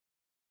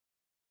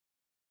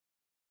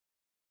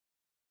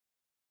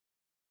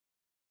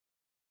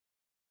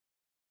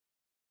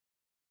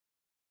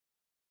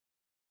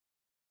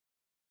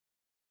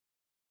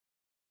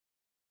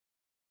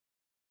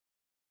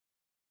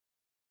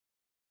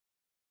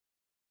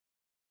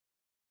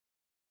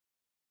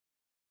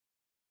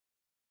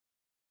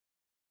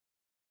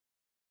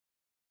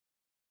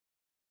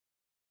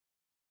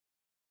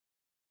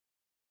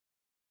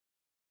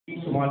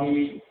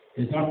Somali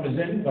is not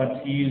present,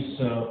 but he is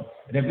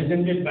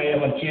represented by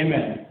our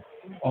chairman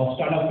of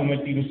Startup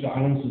Committee, Mr.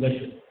 Anand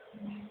Sudarshan.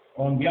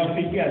 On behalf of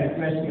FICCI, I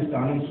request Mr.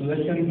 Anand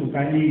Sudarshan to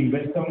kindly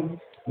welcome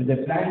with the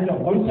plan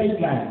of on-site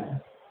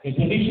plan, a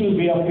traditional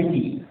way of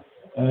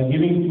FICCI,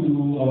 giving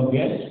to our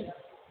guests.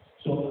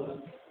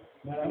 So,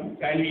 Madam,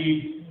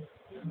 kindly,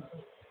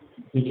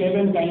 the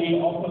chairman kindly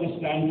offer this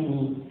plan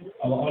to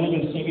our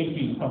Honorable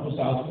Secretary,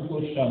 Professor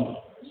Ashutosh Sharma,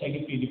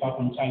 Secretary,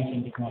 Department of Science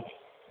and Technology.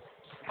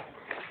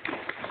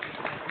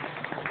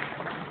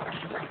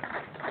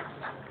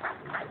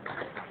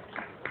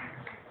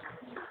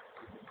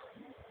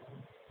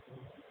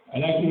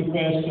 I'd like to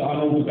request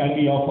Anand to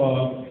kindly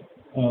offer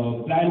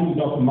a plan to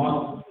Dr.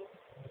 Mark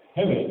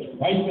Hewitt,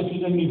 Vice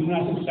President,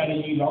 International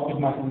Strategy, Lockheed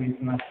Martin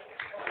International.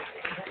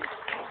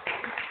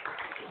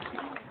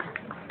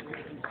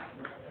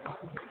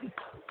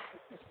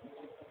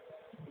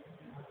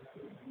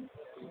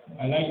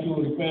 I'd like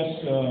to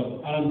request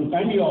Anand to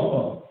kindly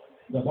offer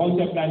the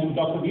concept plan to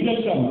Dr.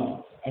 Veeral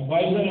Sharma,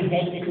 Advisor in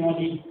Health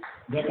Technology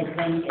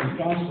Development and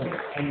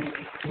Transfer, and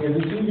he has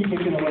recently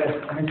taken over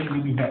as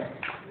MSDB Health.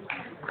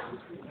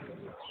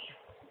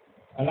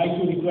 I'd like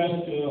to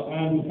request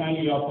Anand to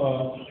kindly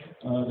offer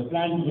the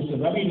plan to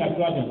Mr. Ravi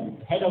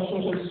Natarajan, Head of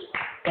Social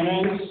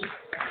Finance,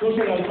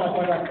 Social Alpha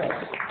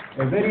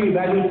TataTrusts, a very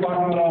valued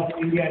partner of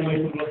India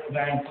Innovation Growth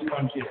Program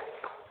 2.0.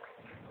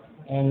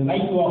 And I'd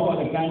like to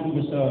offer the plan to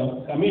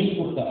Mr. Ramesh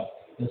Gupta,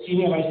 the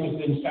Senior Vice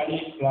President,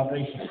 Strategic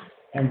Collaboration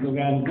and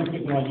Program Group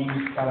Technology,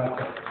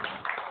 Tata.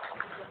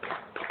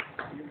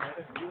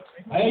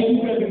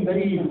 IIT has been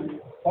very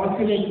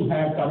fortunate to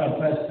have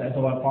TataTrusts as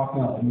our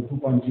partner in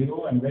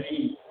 2.0 and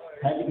very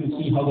happy to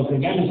see how the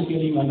program is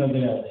scaling under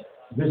their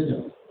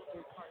wisdom.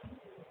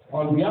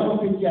 On behalf of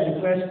FICCI, I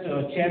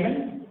request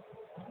Chairman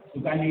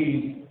to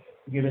kindly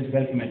give his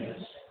welcome address.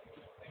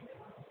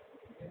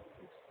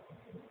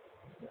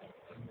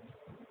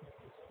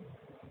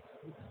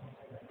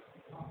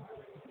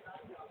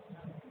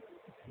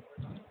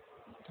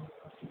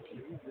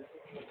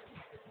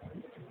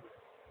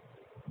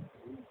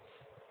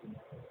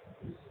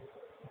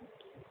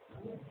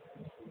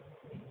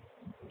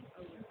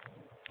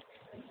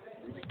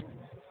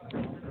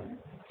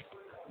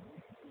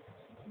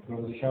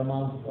 Professor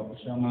Sharma, Dr.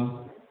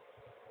 Sharma,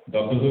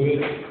 Dr.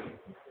 Hewitt,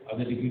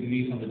 other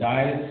dignitaries on the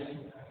dais,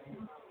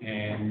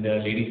 and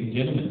ladies and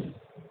gentlemen.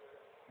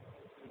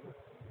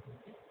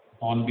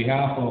 On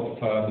behalf of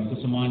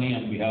Mr. Somani,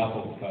 on behalf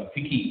of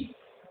FICCI,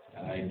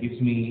 it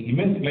gives me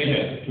immense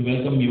pleasure to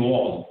welcome you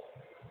all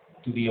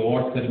to the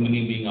award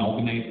ceremony being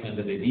organized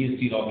under the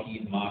DST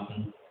Lockheed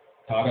Martin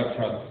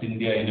TataTrusts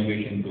India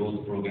Innovation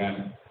Growth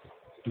Program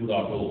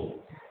 2.0,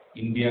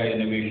 India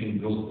Innovation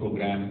Growth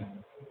Program,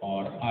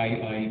 or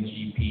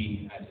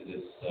IIGP as it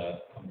is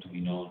come to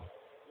be known.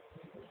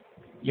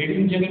 Ladies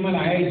and gentlemen,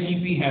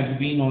 IIGP has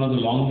been one of the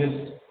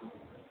longest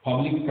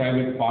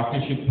public-private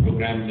partnership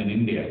programs in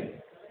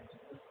India.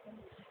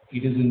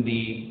 It is in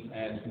the,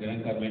 as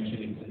Niranka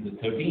mentioned, it's in the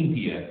 13th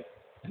year,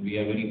 and we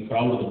are very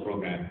proud of the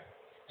program.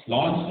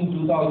 Launched in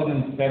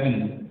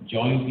 2007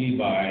 jointly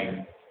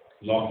by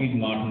Lockheed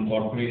Martin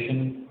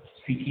Corporation,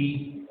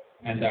 FICCI,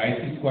 and the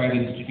IC²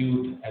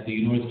 Institute at the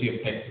University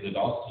of Texas at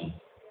Austin.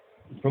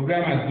 The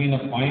program has been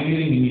a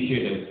pioneering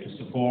initiative to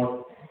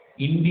support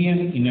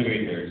Indian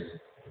innovators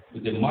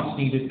with the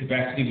much-needed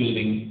capacity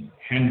building,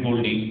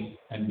 hand-holding,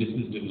 and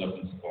business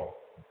development support.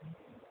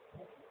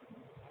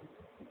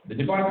 The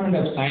Department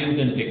of Science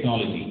and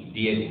Technology,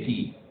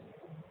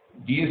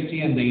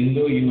 DST and the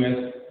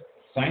Indo-US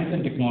Science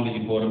and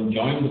Technology Forum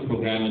joined the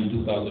program in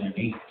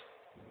 2008,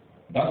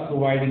 thus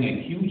providing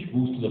a huge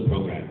boost to the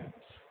program.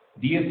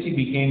 DST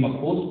became a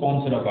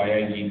co-sponsor of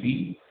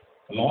IIGP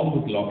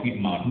along with Lockheed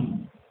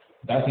Martin,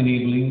 thus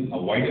enabling a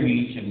wider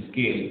reach and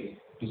scale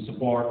to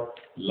support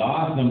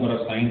large number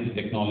of science and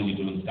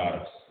technology-driven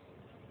startups.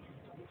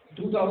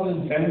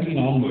 2017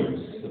 onwards,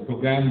 the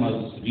program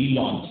was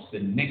relaunched. The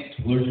next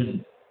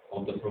version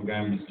of the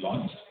program is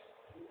launched,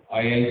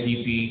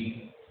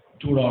 IIGP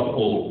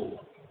 2.0.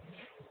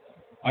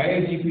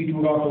 IIGP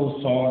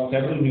 2.0 saw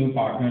several new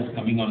partners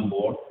coming on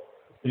board,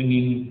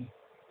 bringing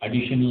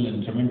additional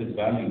and tremendous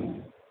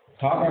value.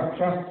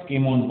 TataTrusts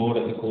came on board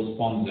as a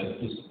co-sponsor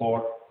to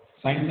support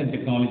science and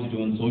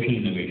technology-driven social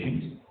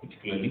innovations,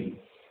 particularly.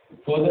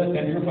 Further,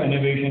 Center for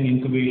Innovation,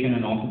 Incubation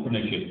and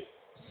Entrepreneurship,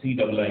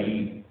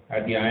 CIIE,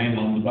 at the IIM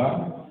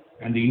Ahmedabad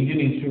and the Indian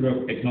Institute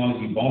of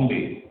Technology,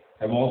 Bombay,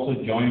 have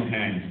also joined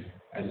hands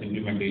as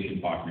implementation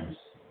partners.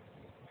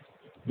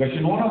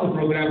 Version 1 of the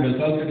program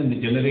resulted in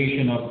the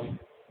generation of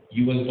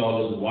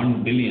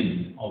 $1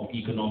 billion of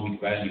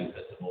economic value,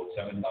 that's about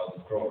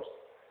 7,000 crores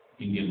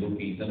Indian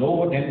rupees, and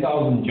over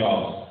 10,000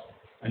 jobs,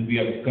 and we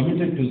are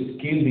committed to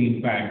scale the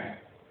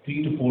impact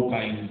 3 to 4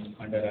 times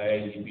under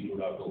IIGP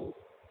 2.0.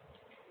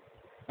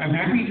 I'm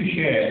happy to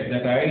share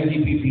that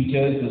IIGP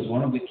features as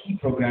one of the key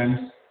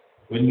programs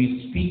when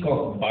we speak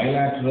of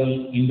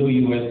bilateral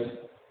Indo-US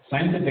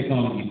science and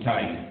technology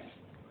ties.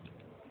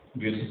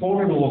 We have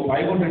supported over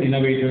 500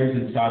 innovators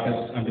and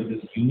startups under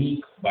this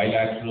unique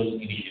bilateral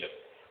initiative.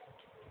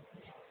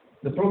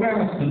 The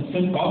program has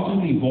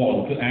constantly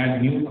evolved to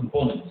add new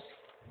components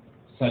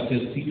such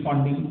as seed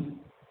funding,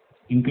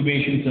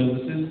 incubation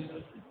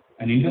services,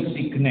 and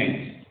industry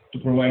connect to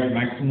provide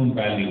maximum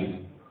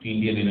value to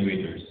Indian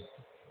innovators.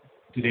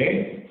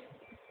 Today,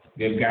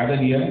 we have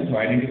gathered here to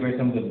identify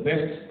some of the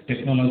best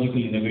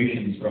technological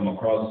innovations from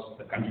across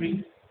the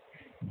country.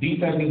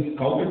 These have been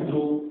scouted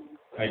through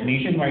a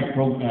nationwide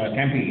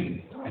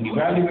campaign and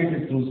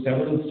evaluated through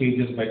several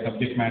stages by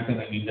subject matter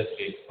and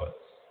industry experts.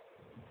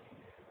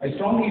 I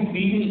strongly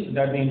feel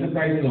that the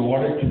enterprises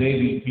awarded today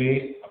will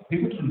play a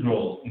pivotal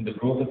role in the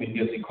growth of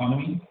India's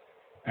economy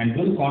and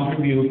will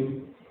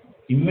contribute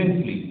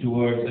immensely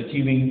towards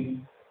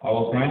achieving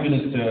our Prime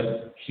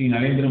Minister Shri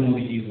Narendra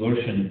Modi's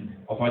version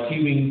of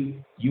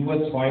achieving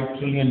 $5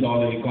 trillion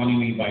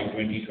economy by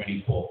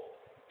 2024.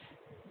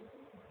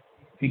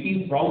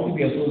 FICCI is proud to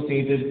be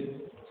associated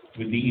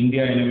with the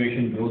India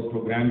Innovation Growth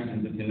Program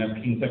since its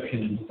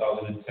inception in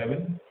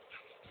 2007.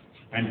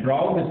 I'm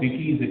proud that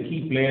FICCI is a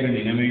key player in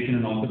innovation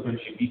and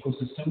entrepreneurship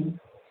ecosystem,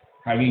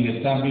 having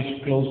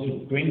established close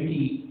to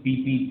 20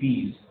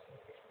 PPPs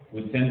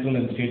with central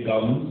and state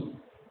governments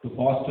to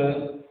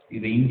foster the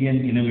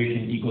Indian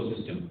innovation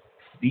ecosystem.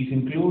 These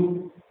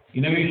include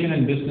innovation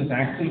and business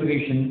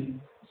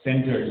acceleration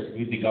centers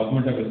with the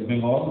government of West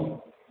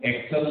Bengal,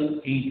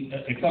 Accelerate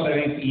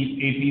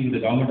AP with the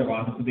government of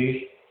Andhra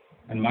Pradesh,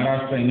 and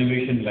Maharashtra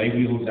Innovation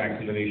Livelihoods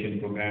Acceleration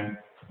Program,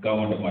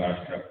 government of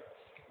Maharashtra.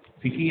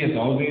 FICCI has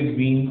always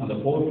been on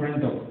the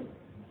forefront of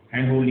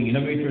handholding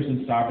innovators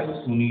and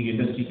startups who need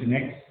industry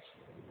connects,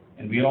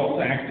 and we are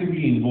also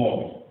actively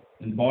involved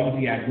in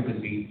policy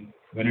advocacy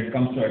when it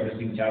comes to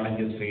addressing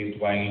challenges faced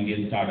by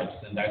Indian startups,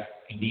 and that's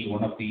indeed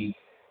one of the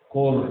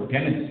core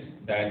tenets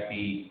that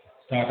the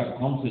Startup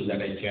Council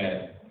that I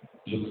chair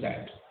looks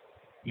at.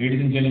 Ladies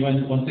and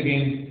gentlemen, once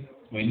again,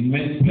 my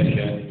immense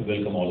pleasure to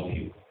welcome all of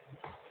you.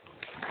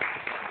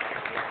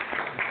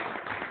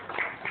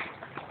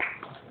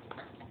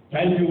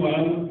 Thank you,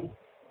 Anand,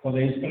 for the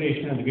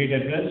inspiration and great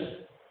address.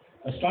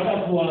 A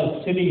startup who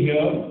was sitting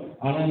here,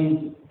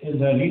 Anand is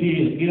a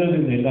leader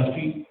in the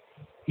industry.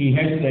 He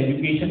heads the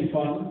education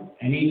fund.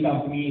 Any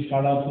company,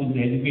 startups in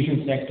the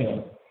education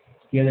sector,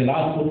 he has a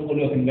large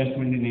portfolio of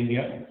investment in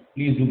India.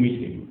 Please do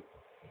meet him.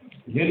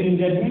 Ladies and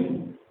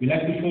gentlemen, we'd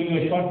like to show you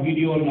a short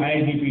video on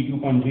IIGP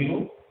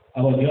 2.0,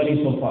 our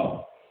journey so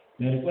far.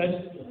 The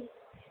request,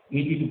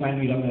 AG to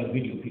kindly run the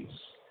video, please.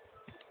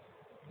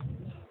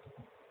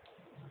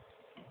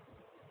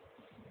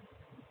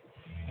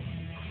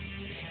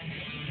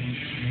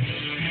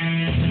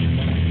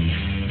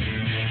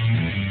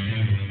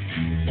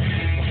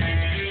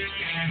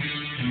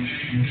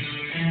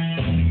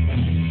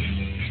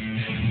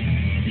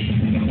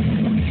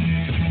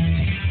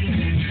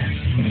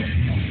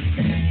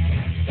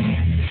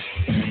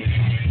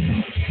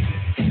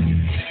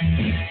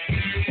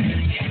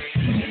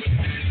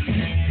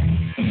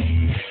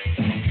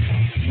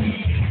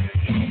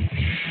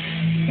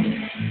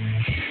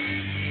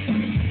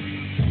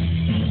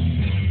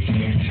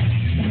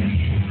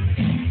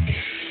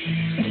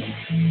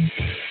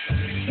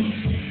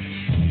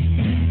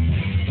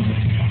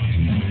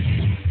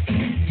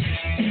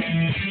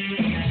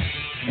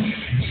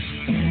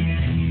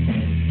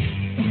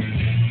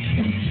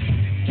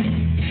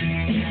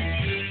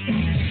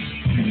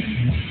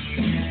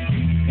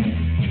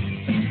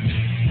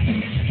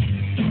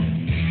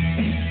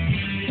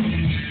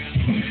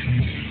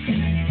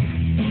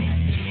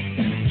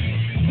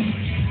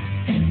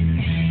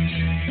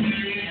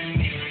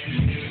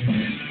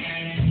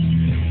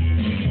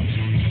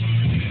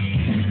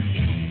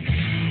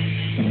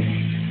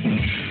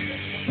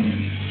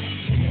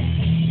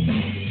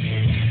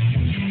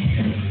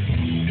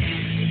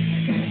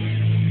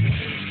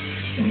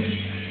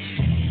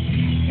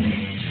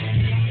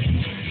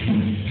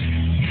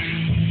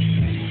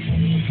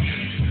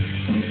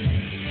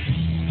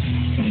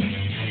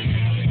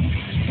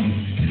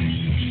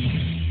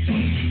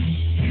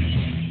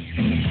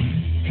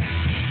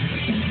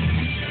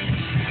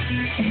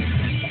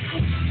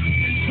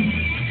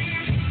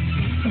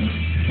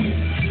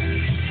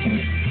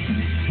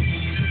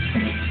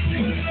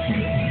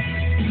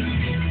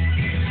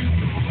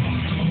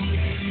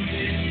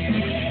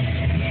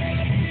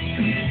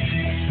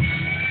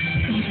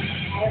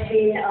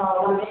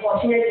 One of the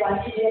fortunate ones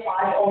to be a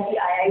part of the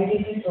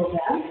IIGP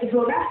program. The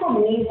program for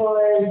me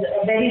was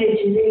a very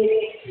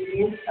rejuvenating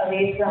experience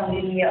away from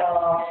the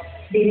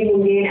daily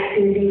mundane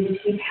activities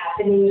which keep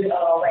happening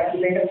while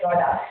we build a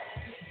product.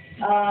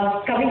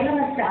 Coming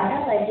from a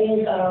startup, I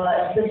think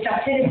the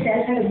structure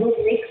itself had a good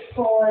mix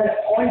for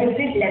all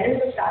different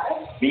levels of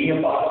startups. Being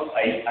a part of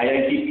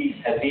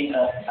IIGP has been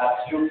an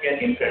absolute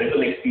and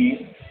incredible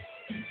experience.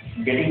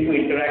 Getting to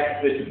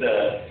interact with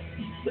the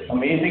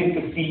amazing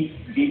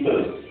 50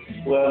 people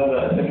who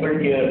have assembled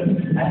here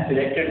and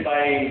selected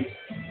by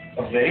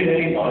a very,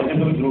 very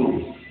knowledgeable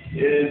group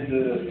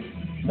is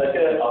such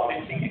an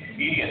uplifting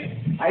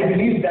experience. I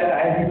believe that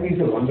IIGP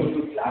is a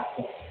wonderful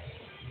platform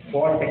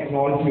for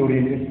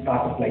technology-oriented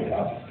startups like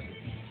us.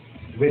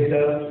 With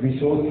the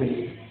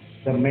resources,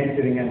 the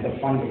mentoring and the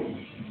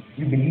funding,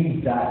 we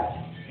believe that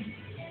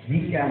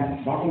we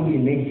can not only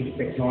make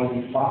this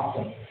technology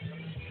faster,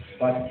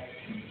 but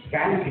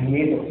can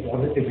create a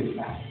positive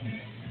impact,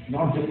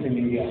 not just in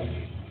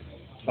India,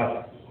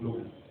 but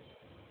globally.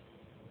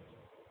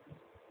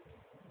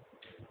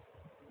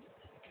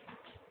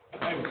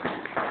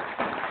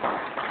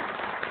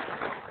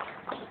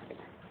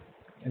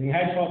 And the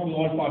hats off to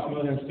all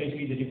partners, and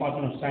especially the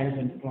Department of Science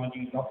and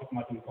Technology, Lockheed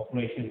Martin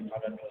Corporation,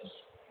 TataTrusts,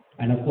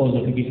 and of course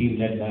the FICCI team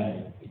led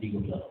by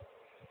Ciie.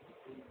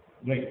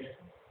 Great.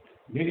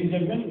 Ladies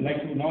and gentlemen, I'd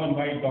like to now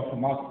invite Dr.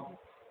 Mark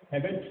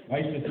Deptt,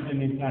 Vice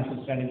President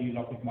International Strategy,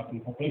 Lockheed Martin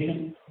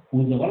Corporation,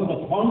 who is one of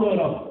the founder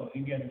of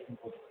India Mission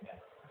Force Program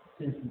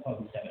since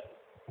 2007.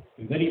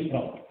 We're very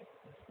proud.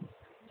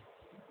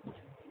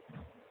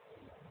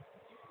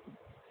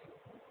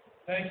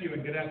 Thank you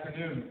and good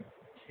afternoon.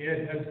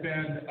 It has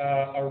been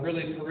a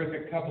really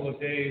terrific couple of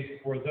days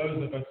for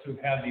those of us who've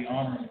had the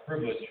honor and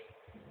privilege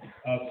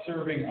of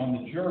serving on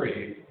the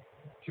jury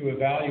to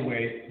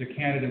evaluate the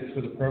candidates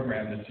for the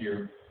program this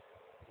year.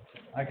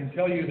 I can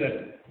tell you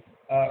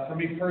that for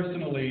me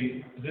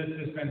personally, this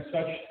has been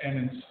such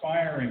an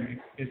inspiring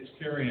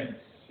experience,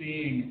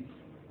 seeing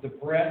the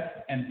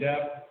breadth and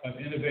depth of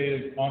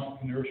innovative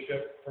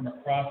entrepreneurship from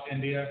across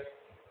India.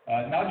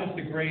 Not just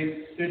the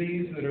great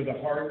cities that are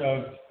the heart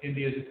of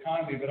India's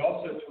economy, but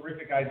also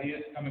terrific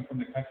ideas coming from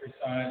the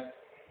countryside.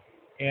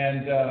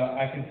 And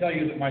I can tell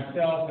you that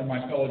myself and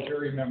my fellow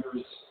jury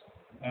members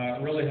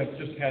really have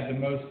just had the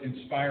most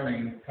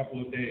inspiring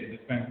couple of days.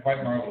 It's been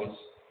quite marvelous.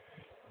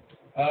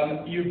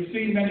 You've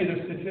seen many of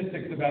the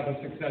statistics about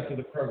the success of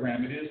the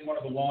program. It is one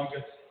of the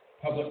longest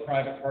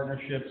public-private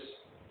partnerships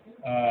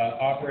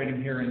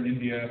operating here in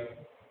India.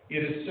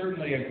 It is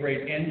certainly a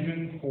great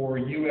engine for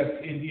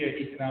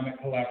U.S.-India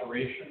economic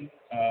collaboration.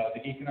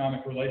 The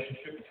economic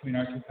relationship between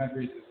our two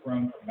countries has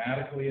grown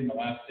dramatically in the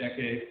last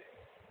decade.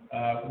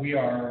 We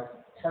are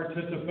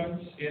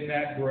participants in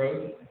that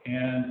growth,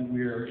 and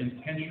we're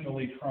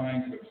intentionally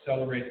trying to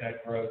accelerate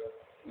that growth.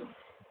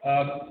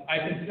 I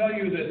can tell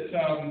you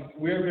that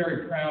we're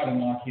very proud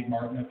in Lockheed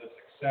Martin of the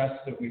success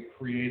that we've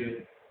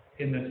created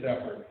in this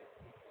effort.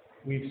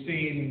 We've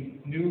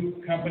seen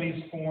new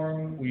companies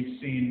form, we've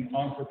seen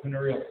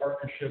entrepreneurial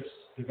partnerships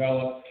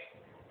develop,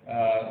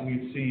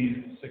 we've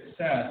seen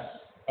success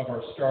of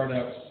our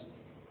startups,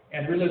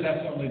 and really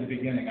that's only the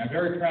beginning. I'm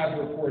very proud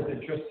to report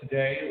that just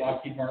today,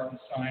 Lockheed Martin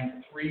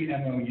signed 3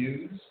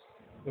 MOUs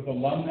with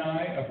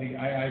alumni of the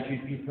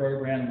IIGP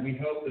program, and we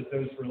hope that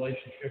those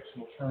relationships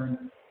will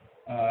turn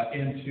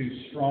into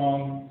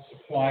strong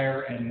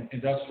supplier and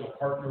industrial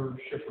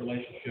partnership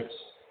relationships.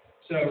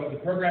 So the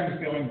program is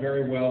going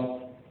very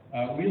well.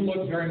 We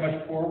look very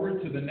much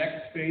forward to the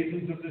next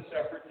phases of this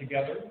effort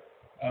together.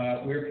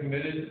 We're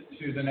committed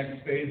to the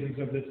next phases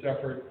of this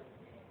effort.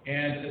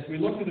 And as we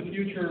look to the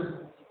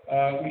future,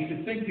 we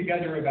should think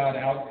together about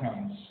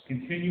outcomes,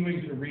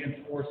 continuing to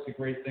reinforce the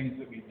great things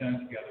that we've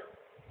done together,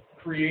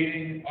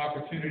 creating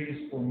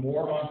opportunities for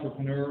more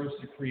entrepreneurs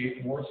to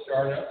create more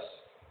startups,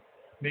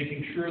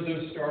 making sure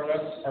those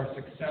startups are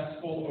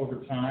successful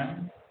over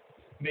time,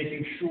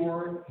 making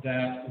sure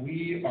that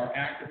we are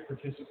active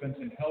participants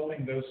in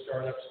helping those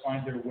startups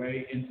find their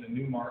way into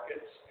new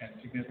markets and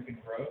significant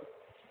growth,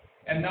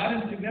 and not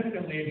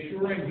insignificantly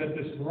ensuring that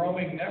this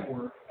growing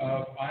network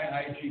of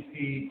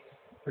IIGP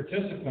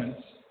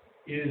participants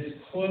is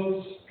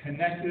close,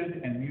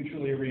 connected, and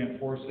mutually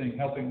reinforcing,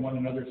 helping one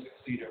another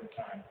succeed over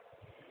time.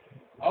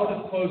 I'll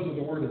just close with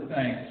a word of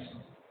thanks.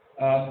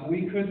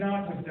 We could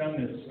not have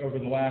done this over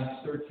the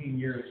last 13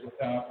 years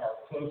without our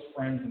close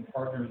friends and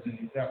partners in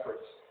these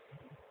efforts.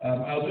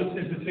 I'll just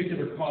in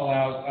particular call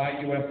out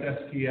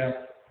IUSSTF,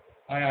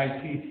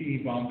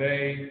 IITT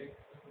Bombay,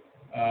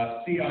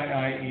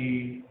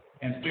 CIIE,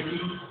 and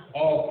FICCI,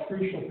 all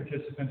crucial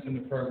participants in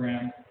the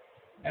program,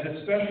 and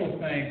a special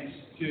thanks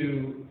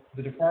to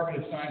the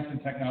Department of Science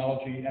and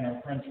Technology and our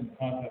friends from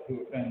Tata who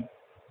have been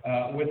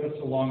with us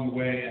along the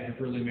way and have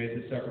really made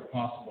this effort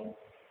possible.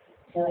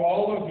 For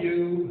all of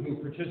you who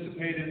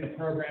participated in the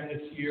program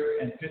this year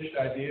and pitched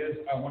ideas,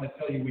 I want to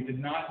tell you we did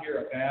not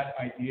hear a bad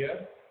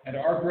idea. And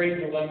our great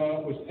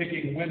dilemma was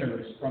picking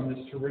winners from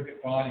this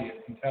terrific body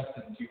of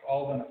contestants. You've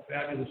all done a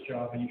fabulous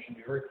job, and you should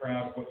be very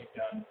proud of what you've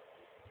done.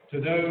 To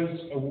those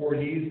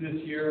awardees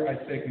this year, I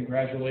say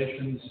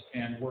congratulations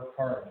and work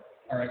hard.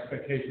 Our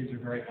expectations are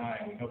very high,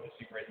 and we hope to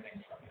see great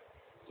things from you.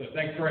 So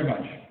thanks very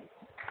much.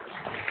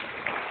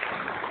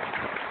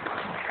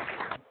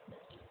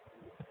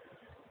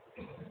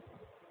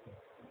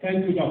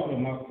 Thank you, Dr.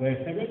 Mark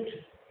Deptt,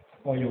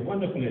 for your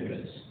wonderful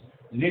address.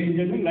 Ladies and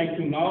gentlemen, I'd like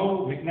to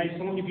now recognize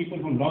some of the people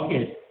from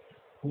Lockheed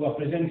who are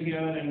present here,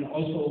 and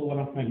also one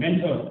of my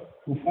mentors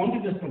who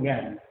founded this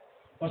program.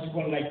 First of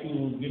all, I'd like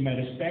to give my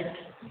respect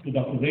to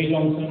Dr. Ray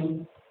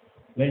Johnson.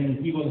 When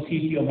he was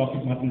Ciie of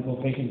Lockheed Martin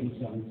Corporation in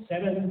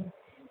 2007,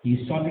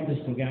 he started this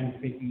program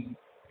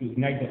to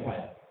ignite the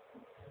fire.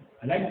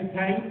 I'd like to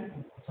thank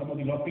some of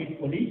the Lockheed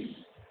colleagues,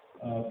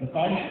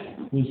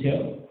 Prakash, who's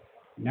here,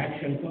 Nat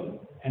Shankar,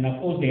 and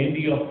of course the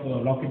MD of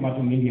Lockheed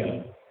Martin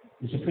India,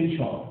 Mr.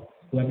 Crenshaw,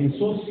 who have been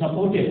so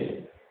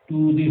supportive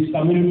to this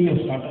community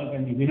of startup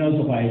and the winners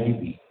of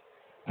IIGP.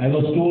 I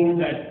was told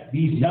that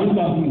these young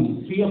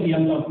companies, 3 of the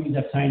young companies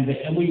have signed the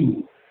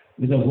MOU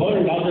with the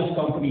world's largest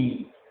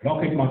company,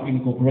 Lockheed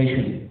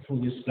Corporation,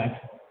 through this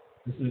platform.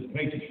 This is a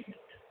great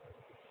achievement.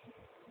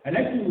 I'd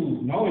like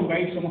to now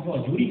invite some of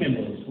our jury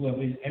members who have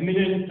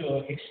eminent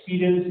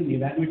experience in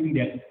evaluating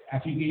their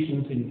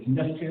applications in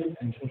industrial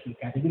and social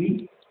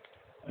category.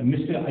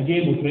 Mr.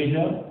 Ajay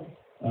Mutreja,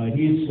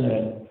 he is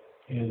a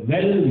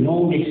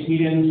well-known,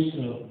 experienced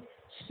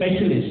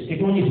specialist,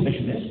 technology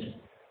specialist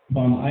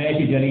from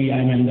IIT Delhi,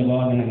 IIM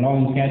Ahmedabad, and a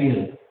long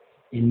career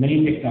in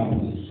many tech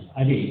companies.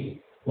 Ajay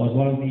was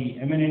one of the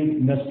eminent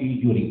industry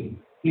jury.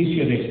 Please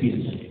share your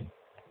experience, Ajay.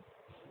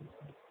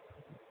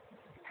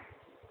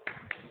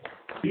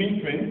 Good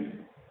evening, friends.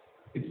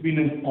 It's been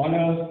an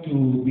honor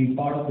to be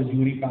part of the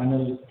jury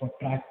panel for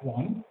track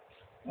 1.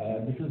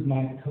 This is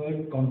my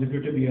 3rd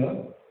consecutive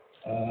year.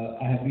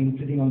 I have been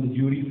sitting on the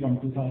jury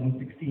from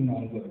 2016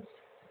 onwards.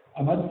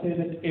 I must say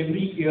that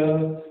every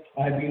year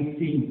I have been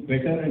seeing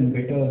better and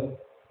better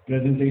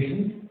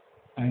presentations,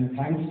 and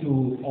thanks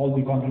to all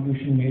the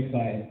contribution made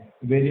by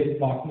various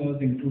partners,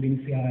 including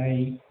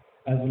Ciie,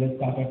 as well as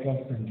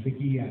TataTrusts and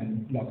FICCI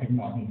and Lockheed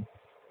Martin.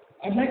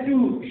 I'd like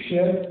to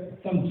share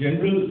some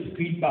general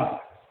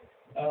feedback.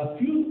 A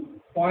few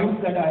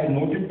points that I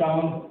noted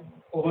down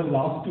over the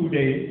last 2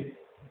 days.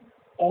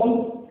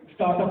 All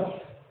startups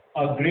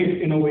are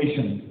great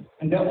innovations,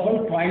 and they're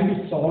all trying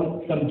to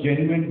solve some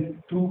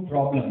genuine, true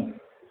problems.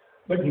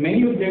 But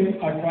many of them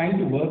are trying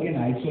to work in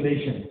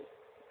isolation.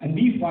 And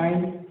we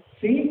find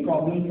same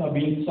problems are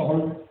being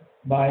solved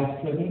by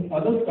certain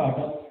other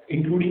startups,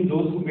 including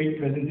those who made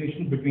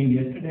presentations between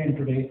yesterday and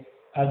today,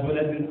 as well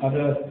as in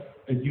other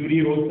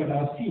jury roles that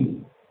I've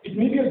seen. It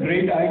may be a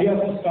great idea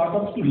for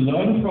startups to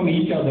learn from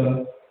each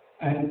other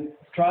and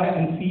try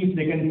and see if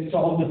they can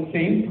solve the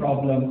same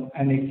problem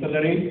and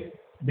accelerate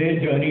their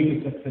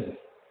journey to success.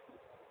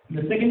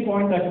 The second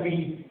point that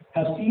we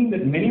have seen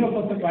that many of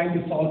us are trying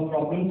to solve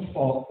problems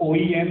for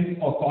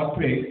OEMs or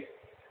corporates,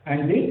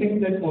 and they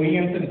think that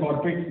OEMs and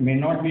corporates may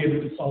not be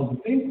able to solve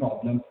the same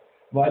problem,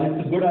 while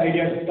it's a good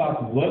idea to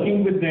start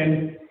working with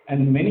them,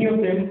 and many of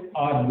them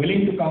are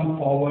willing to come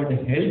forward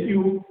and help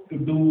you to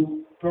do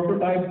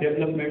prototype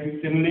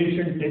development,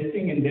 simulation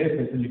testing in their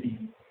facilities.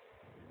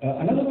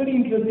 Another very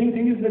interesting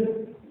thing is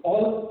that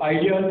all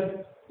ideas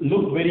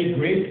look very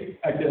great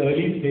at the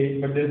early stage,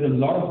 but there's a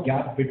lot of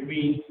gap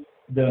between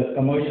the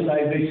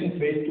commercialization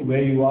phase to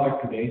where you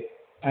are today,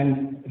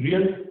 and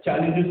real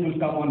challenges will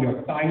come on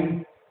your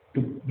time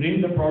to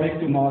bring the product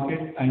to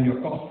market and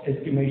your cost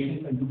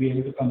estimations and to be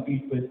able to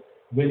compete with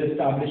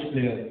well-established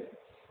players.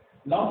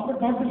 Last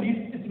but not the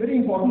least, it's very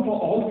important for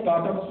all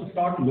startups to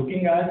start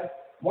looking at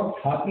what's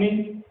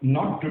happening,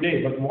 not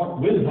today, but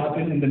what will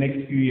happen in the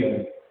next few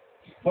years.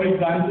 For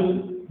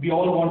example, we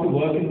all want to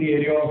work in the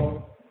area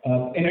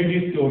of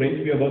energy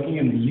storage. We are working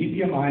in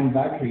lithium-ion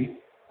batteries,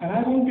 and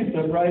I won't be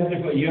surprised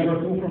if a year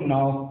or 2 from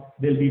now,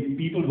 there'll be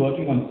people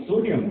working on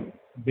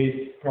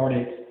sodium-based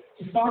products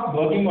to start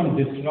working on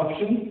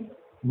disruptions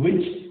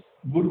which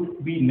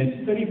would be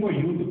necessary for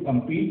you to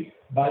compete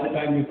by the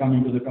time you come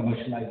into the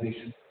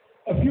commercialization.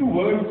 A few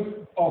words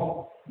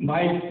of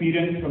my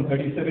experience from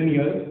 37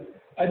 years.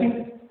 I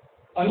think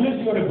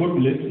unless you are a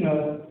good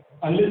listener,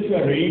 unless you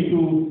are ready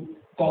to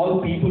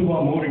call people who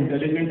are more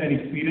intelligent and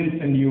experienced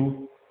than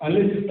you,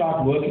 unless you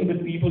start working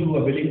with people who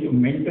are willing to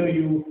mentor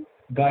you,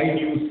 guide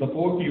you,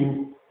 support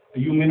you,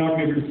 you may not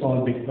be able to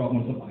solve big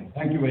problems of mine.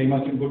 Thank you very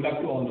much, and good luck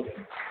to all of you.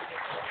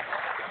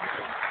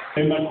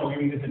 Very much for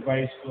giving this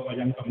advice to our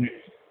young community.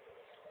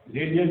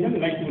 Ladies and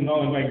gentlemen, I'd like to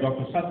now invite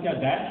Dr.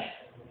 Ciie.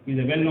 He's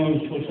a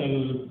well-known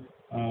social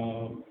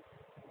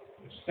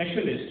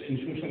specialist in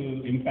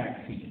social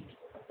impact field.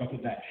 Dr.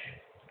 Ciie.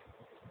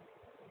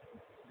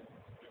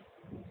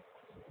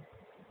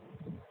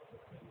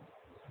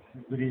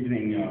 Good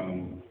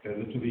evening.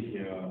 Pleasure to be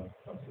here.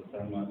 Dr.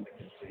 Sharma,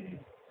 Secretary,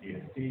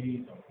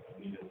 DST, Dr.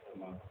 Neeraj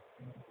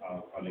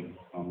Sharma, colleagues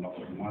from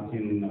Lockheed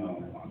Martin,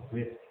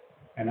 Mark,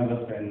 and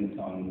other friends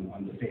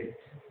on the stage.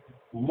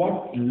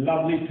 What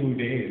lovely 2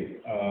 days,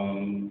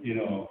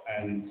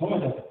 and so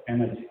much of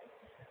energy.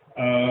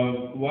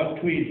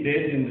 What we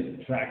did in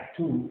the track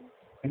 2,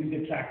 when you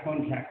say track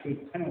 1, track 2,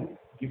 it kind of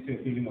gives you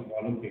a feeling of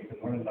Olympics,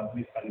 and what a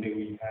lovely Sunday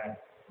we had,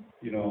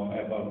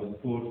 about the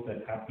sports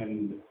that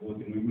happened both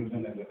in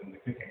Wimbledon as well as in the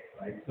cricket,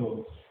 right?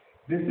 So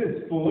this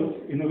is sports,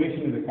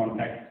 innovation is a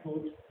contact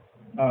sport.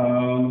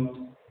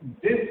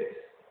 This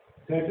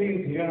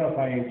 13th year of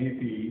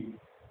IIGP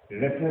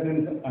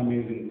represents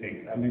amazing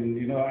things. I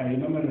mean, I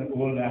remember an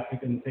old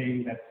African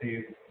saying that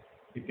says,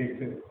 it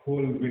takes a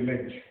whole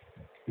village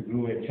to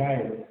grow a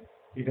child.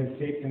 It has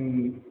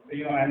taken,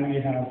 and we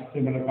have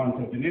similar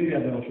concepts in India,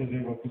 the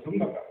Oshadeva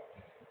Kutumbaka.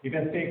 It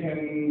has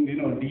taken,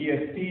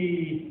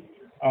 DST,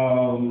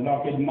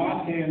 Lockheed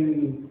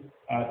Martin,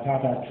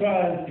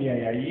 TataTrusts,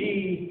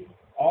 Ciie,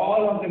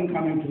 all of them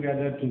coming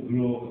together to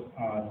grow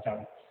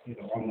startups,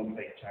 almost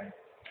like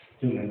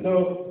children.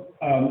 So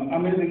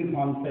amazing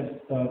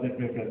concepts that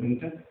were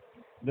presented.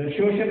 The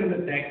social and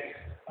the tech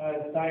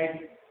side,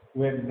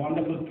 with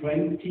wonderful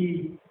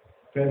 20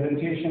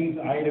 presentations.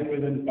 I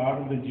represent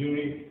part of the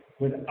jury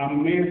with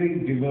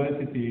amazing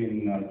diversity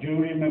in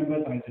jury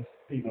members. I just,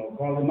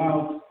 call them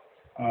out.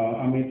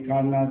 Amit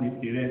Khanna,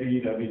 Dipti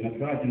Reddy, Ravi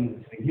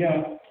Natarajan sitting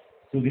here,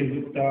 Sudhir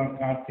Gupta,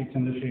 Karthik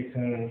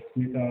Chandrasekhar,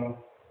 Smita,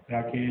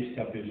 Rakesh,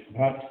 Tapish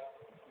Bhatt,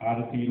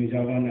 Arati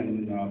Nijavan,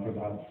 and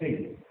Prabhat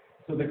Singh.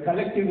 So the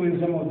collective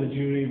wisdom of the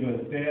jury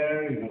was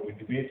there. We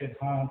debated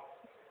hard.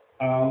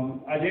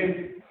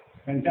 Ajay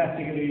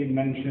fantastically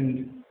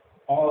mentioned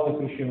all the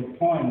crucial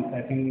points.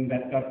 I think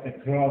that cuts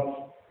across,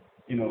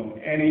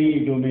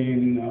 any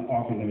domain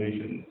of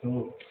innovation.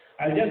 So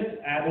I'll just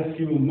add a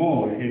few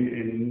more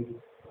in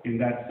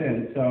that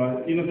sense.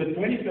 The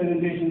 20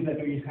 presentations that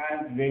we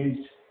had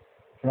ranged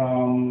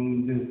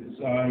from this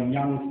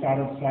young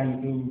startups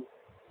trying to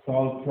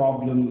solve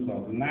problems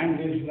of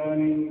language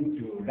learning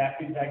to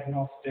rapid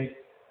diagnostics,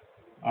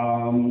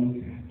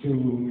 to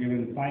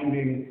even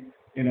finding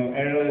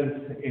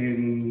errors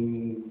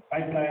in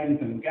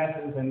pipelines and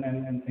gases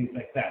and things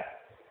like that.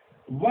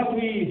 What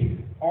we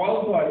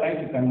also I'd like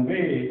to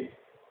convey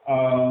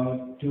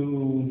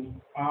to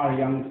our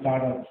young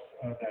startups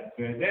that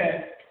were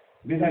there,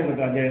 besides what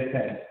Ajay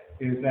said,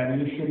 is that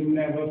you should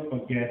never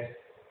forget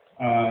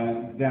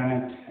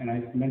that, and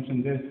I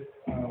mentioned this,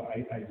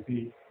 I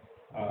see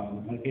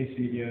Malkesh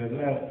here as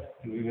well,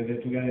 and we were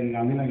there together in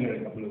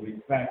Gandhinagar a couple of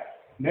weeks back.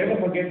 Never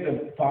forget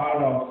the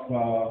power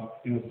of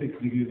 6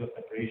 degrees of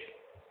separation.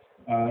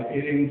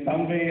 In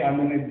some way,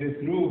 underneath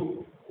this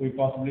roof, we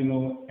possibly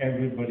know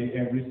everybody,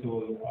 every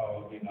soul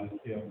in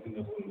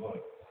the whole world.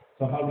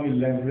 So how do we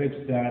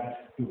leverage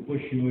that to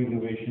push your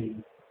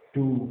innovation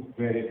to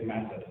where it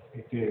matters?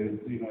 It is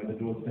at the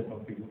doorstep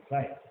of people's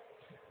lives,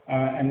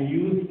 and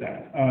use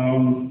that.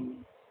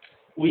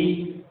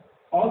 We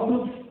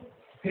also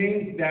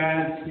think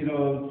that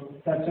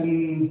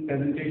certain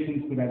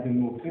presentations could have been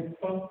more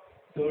crisper.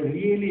 So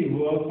really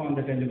work on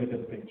the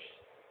elevator pitch.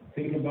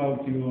 Think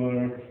about you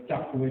are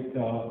stuck with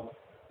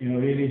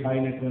really high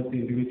net worth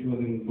individuals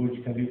in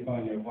Burj Khalifa,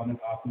 and you have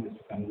 1.5 minutes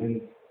to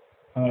convince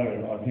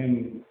her or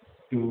him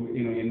to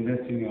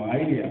invest in your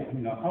idea.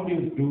 How do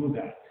you do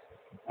that?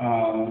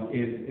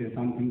 Is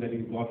something that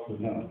you've got to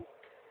learn.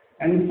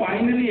 And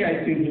finally,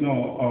 I think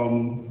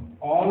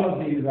all of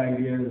these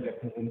ideas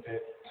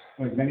represented,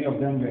 well, many of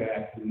them were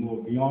actually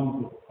more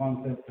beyond proof of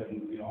concept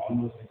and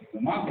almost hitting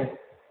the market.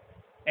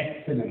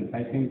 Excellence.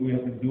 I think we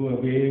have to do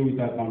away with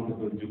our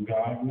concept of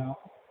jugaad now,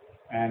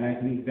 and I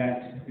think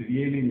that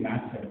really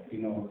matters.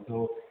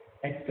 So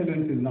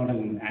excellence is not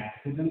an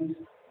accident;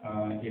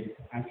 it's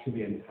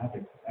actually a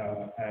habit,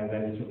 as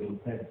Aristotle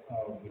said,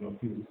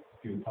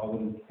 few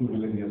thousand, 2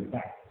 million years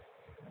back.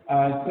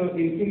 So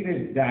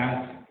integrate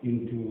that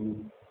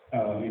into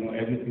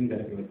everything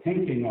that you were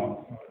thinking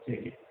of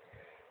taking.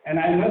 And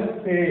I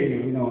must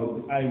say,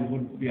 I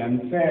would be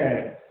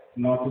unfair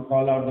not to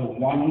call out the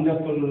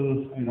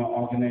wonderful,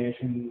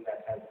 organization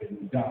that has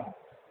been done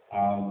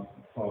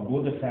for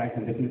both the tracks,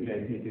 and definitely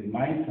I think in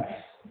my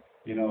track,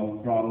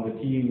 from the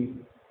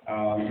team,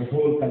 the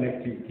whole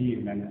collective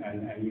team, and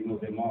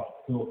them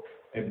all. So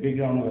a big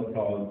round of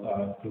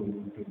applause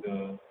to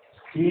the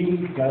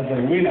team plus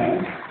the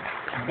winners.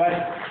 But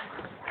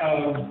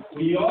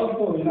we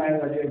also,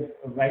 as Ajay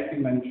rightly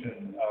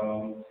mentioned,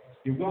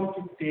 you've got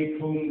to take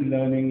home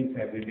learnings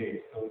every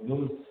day. So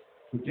those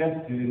who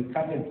just didn't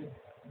cut it,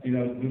 do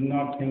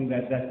not think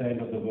that that's the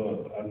end of the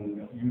world.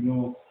 And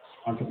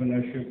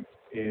entrepreneurship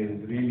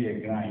is really a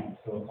grind.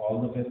 So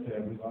all the best to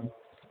everyone.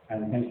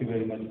 And thank you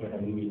very much for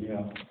having me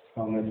here.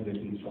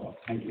 Congratulations to all.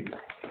 Thank you.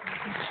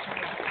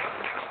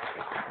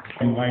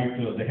 I invite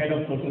the head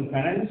of social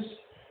finance,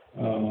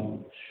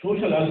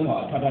 social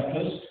alpha,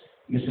 TataTrusts,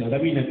 Mr.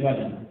 Ravi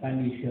Natarajan,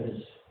 kindly share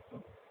his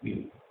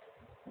view.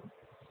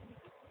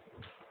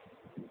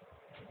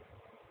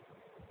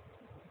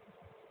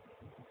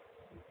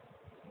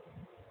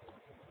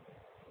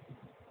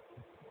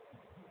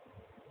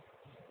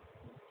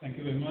 Thank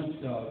you very much.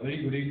 Very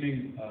good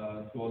evening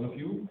to all of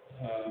you.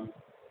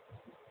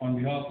 On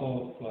behalf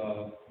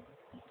of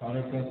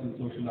TataTrusts and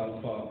Social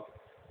Alpha,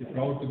 we're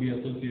proud to be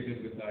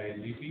associated with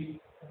IIGP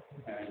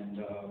and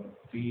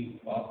be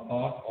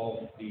part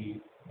of the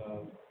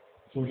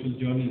social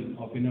journey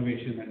of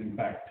innovation and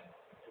impact.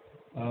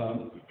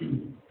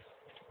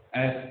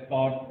 As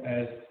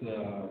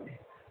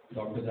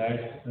Dr.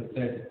 Dash has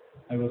said,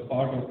 I was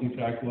part of the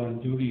Track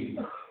 1 jury,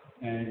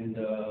 and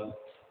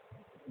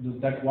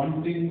that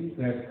one thing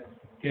that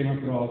came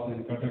across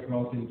and cut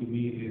across into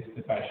me is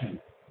the passion.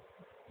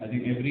 I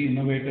think every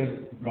innovator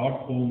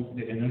brought home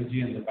the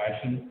energy and the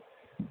passion.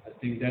 I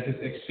think that is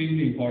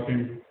extremely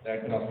important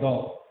that rubbed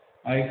off.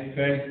 I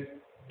felt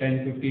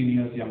 10, 15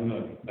 years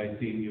younger by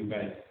seeing you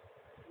guys.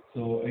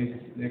 So it's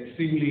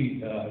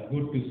extremely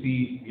good to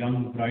see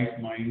young,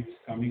 bright minds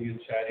coming and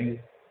sharing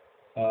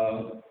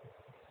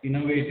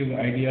innovative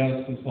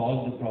ideas to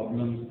solve the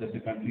problems that the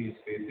country is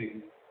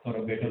facing for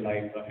a better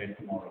life ahead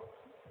tomorrow.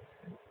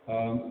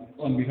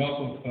 On behalf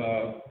of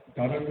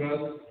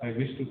TataTrusts, I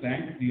wish to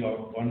thank the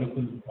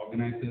wonderful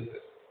organizers,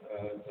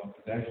 as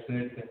Dr. Dash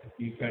said, that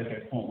we felt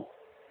at home.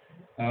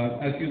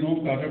 As you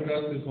know,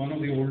 TataTrusts is one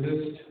of the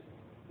oldest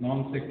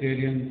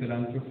non-sectarian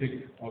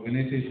philanthropic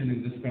organization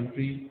in this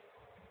country.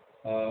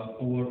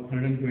 Over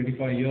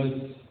 125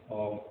 years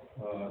of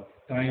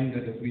time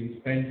that has been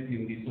spent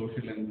in the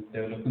social and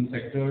development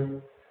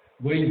sector,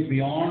 going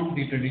beyond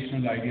the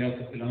traditional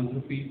ideas of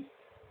philanthropy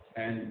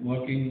and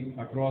working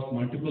across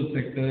multiple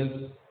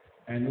sectors,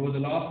 and over the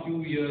last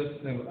few years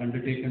have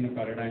undertaken a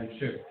paradigm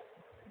shift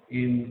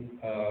in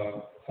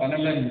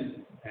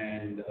funneling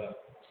and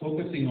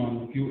focusing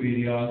on a few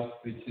areas,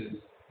 which is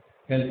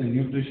health and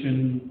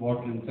nutrition,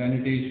 water and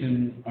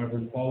sanitation,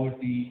 urban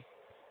poverty,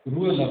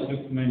 rural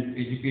upliftment,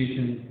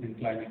 education, and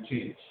climate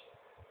change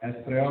as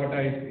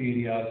prioritized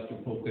areas to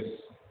focus.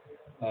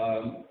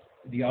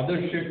 The other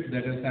shift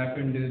that has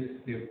happened is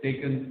they've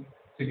taken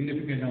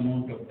significant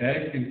amount of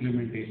direct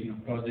implementation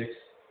of projects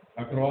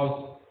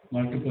across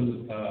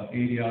multiple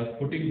areas,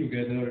 putting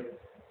together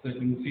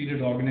certain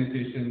seeded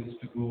organizations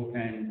to go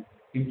and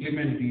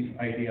implement these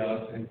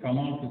ideas and come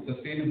out with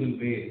sustainable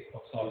ways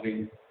of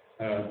solving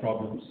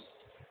problems.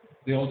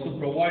 They also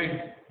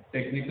provide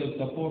technical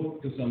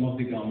support to some of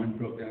the government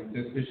programs,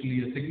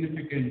 especially a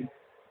significant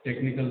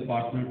technical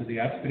partner to the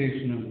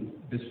aspirational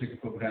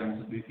district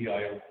programs of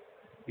VPIO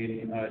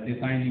in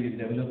designing and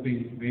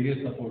developing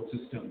various support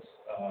systems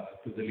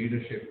to the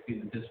leadership in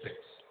the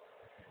districts.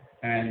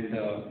 And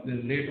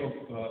there's a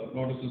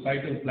lot of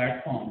societal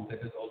platforms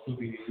that has also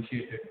been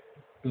initiated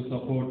to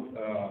support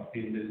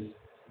in this.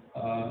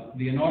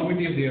 The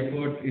enormity of the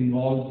effort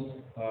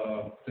involves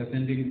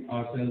presenting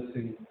ourselves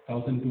in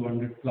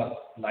 1,200 plus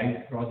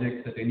live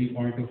projects at any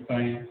point of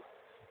time,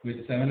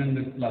 with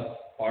 700 plus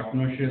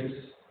partnerships,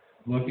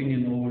 working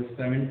in over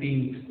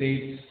 17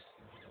 states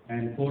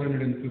and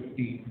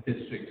 450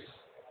 districts.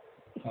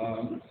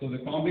 So the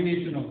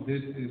combination of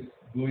this is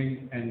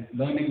going and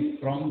learning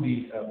from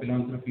the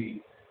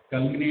philanthropy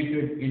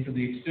culminated into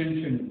the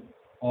extension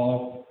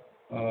of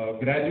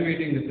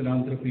graduating the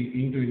philanthropy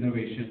into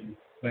innovation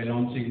by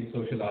launching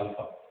Social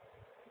Alpha,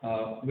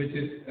 which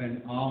is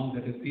an arm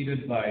that is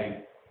seeded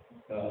by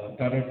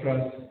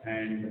TataTrusts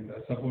and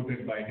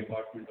supported by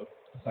Department of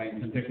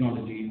Science and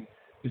Technology,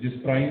 which is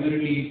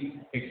primarily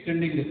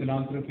extending the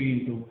philanthropy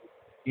into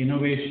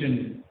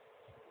innovation,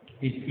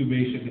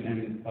 incubation,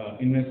 and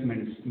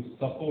investments to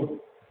support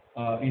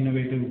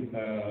innovative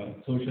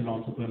social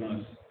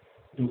entrepreneurs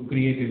to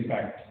create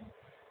impact.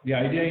 The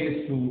idea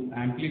is to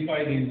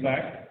amplify the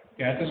impact,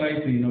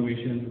 catalyze the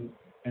innovation,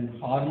 and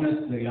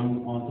harness the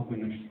young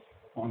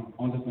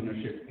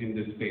entrepreneurship in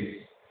this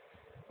space.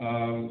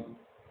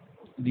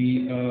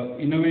 The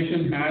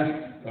innovation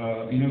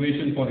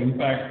for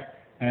impact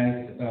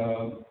has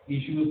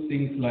issues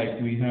things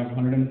like we have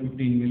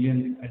 115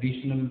 million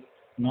additional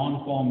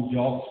non-farm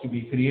jobs to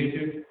be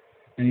created,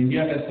 and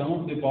India has some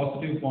of the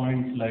positive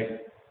points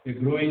like we're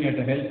growing at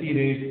a healthy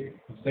rate,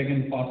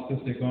 second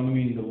fastest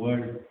economy in the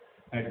world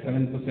at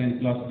 7%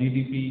 plus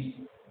GDP.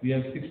 We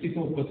have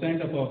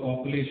 64% of our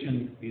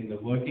population in the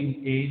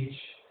working age,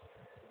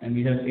 and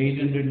we have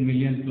 800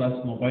 million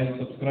plus mobile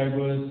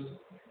subscribers,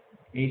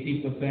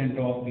 80%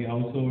 of the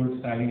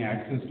households having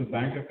access to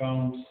bank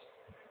accounts,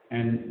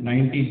 and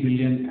 90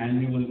 billion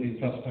annual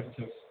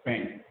infrastructure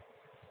spend.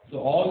 So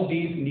all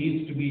these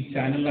needs to be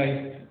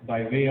channelized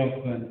by way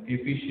of an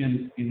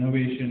efficient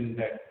innovation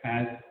that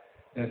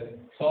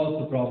solves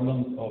the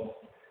problems of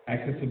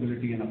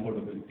accessibility and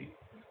affordability.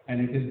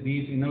 And it is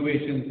these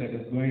innovations that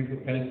is going to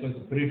help us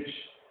bridge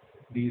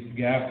these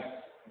gaps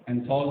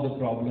and solve the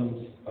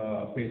problems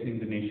facing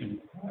the nation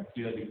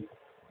clearly.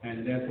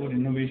 And therefore,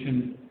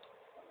 innovation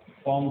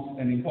forms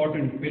an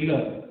important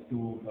pillar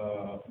to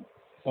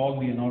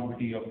solve the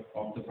enormity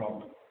of the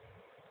problem.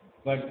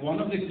 But one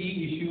of the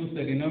key issues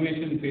that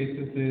innovation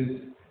faces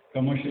is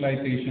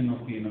commercialization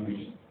of the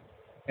innovation,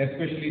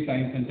 especially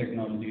science and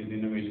technology is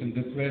innovation.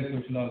 That's where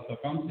Social Alpha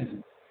comes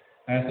in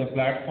as a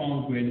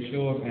platform to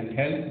ensure and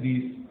help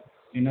these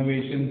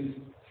innovations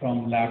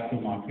from lab to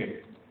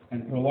market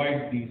and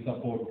provide the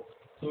support.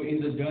 So in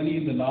the journey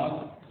in the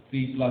last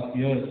 3+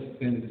 years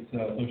since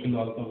Social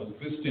Alpha was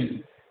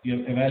christened, we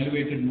have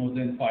evaluated more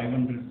than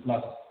 500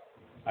 plus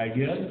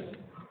ideas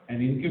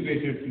and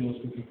incubated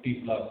close to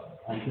 50 plus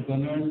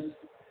entrepreneurs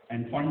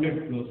and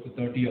funded close to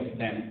 30 of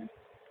them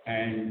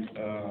and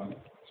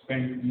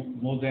spent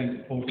more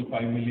than $4 to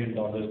 $5 million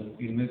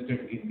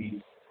invested in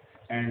these.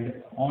 And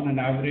on an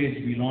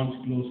average, we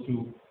launched close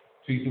to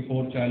 3 to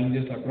 4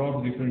 challenges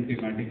across different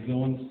thematic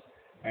zones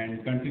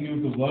and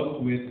continue to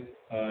work with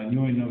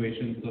new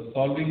innovations, so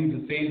solving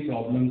the same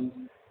problems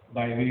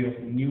by way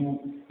of new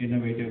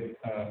innovative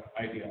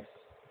ideas.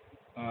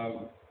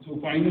 So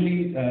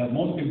finally,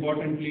 most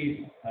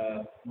importantly,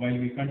 while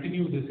we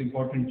continue this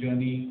important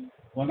journey,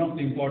 one of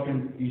the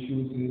important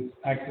issues is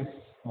access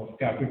of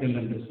capital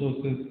and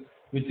resources,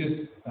 which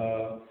is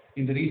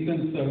in the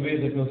recent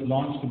survey that was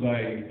launched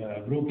by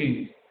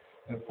Brookings,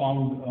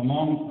 found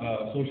among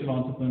social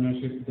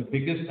entrepreneurship the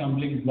biggest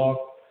stumbling block,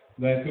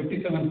 where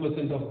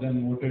 57% of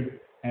them voted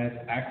as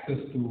access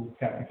to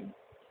capital.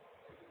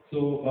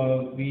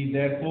 So we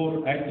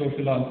therefore at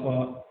Social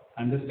Alpha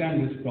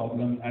understand this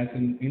problem as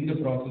in the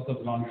process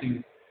of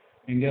launching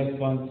India's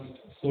first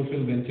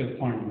social venture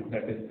fund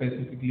that is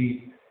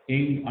specifically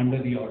aimed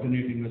under the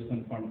alternate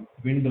investment fund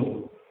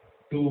window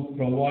to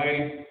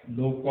provide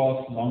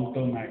low-cost,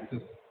 long-term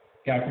access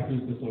capital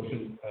to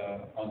social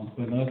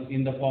entrepreneurs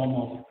in the form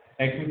of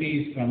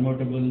equities,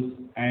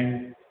 convertibles,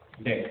 and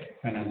debt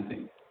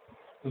financing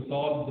to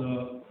solve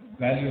the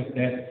value of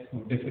debt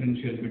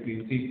differential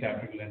between seed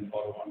capital and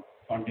follow-on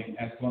funding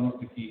as one of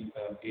the key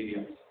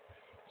areas.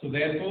 So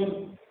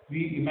therefore,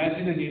 we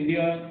imagine an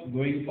India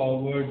going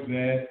forward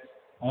where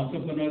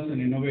entrepreneurs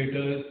and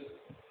innovators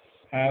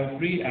have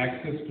free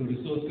access to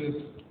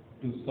resources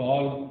to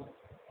solve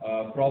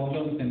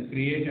problems and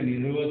create an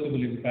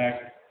irreversible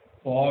impact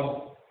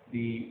for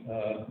the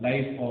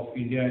life of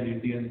India and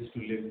Indians to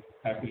live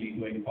happily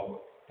going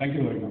forward. Thank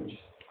you very much.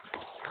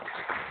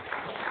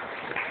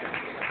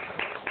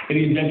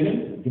 Ladies and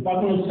gentlemen,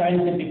 Department of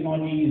Science and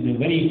Technology is a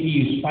very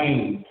key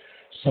spine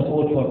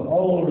support for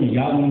all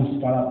young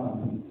startup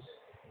companies.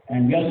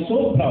 And we are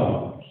so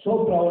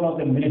proud of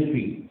the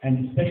ministry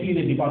and especially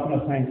the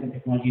Department of Science and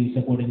Technology in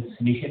supporting this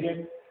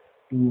initiative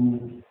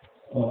to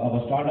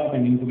our startup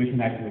and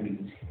incubation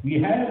activities.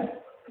 We have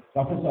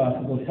Professor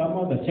Ashutosh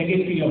Sharma, the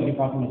Secretary of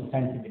Department of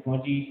Science and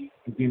Technology,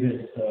 to give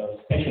his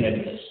special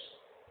address.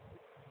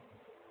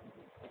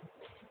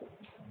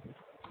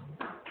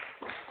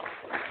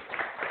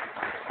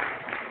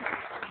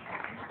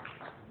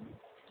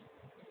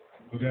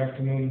 Good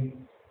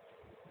afternoon.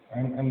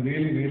 I'm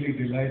really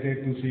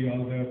delighted to see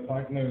all the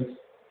partners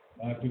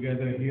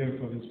together here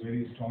for this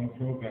very strong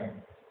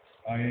program,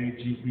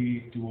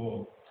 IIGP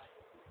 2.0.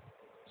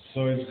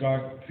 So it's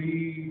got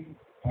 3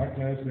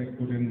 partners that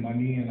put in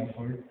money and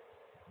effort,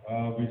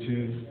 which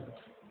is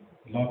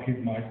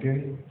Lockheed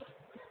Martin,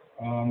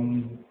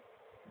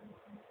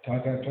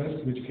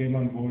 TataTrusts, which came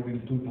on board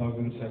in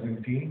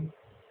 2017.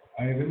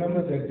 I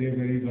remember that day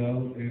very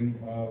well in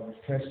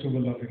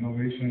Festival of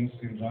Innovations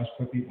in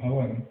Rashtrapati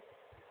Bhavan,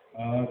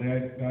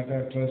 that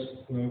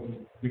TataTrusts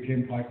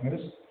became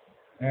partners,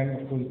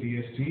 and of course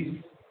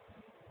DST.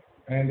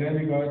 And then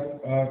we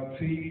got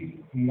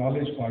 3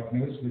 knowledge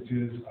partners, which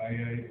is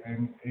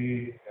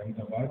IIMA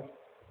Ahmedabad,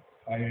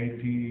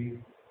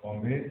 IIT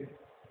Bombay,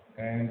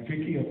 and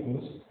FICCI, of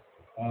course,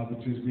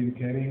 which has been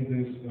carrying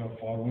this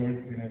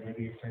forward in a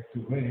very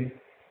effective way.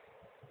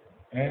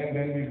 And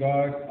then we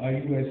got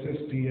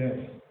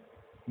IUSSTF.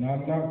 Now,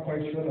 I'm not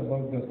quite sure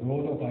about the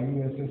role of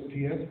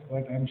IUSSTF,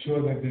 but I'm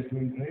sure that they're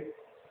doing great.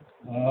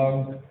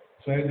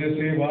 So as they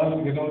say,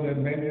 well, you know, that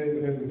many,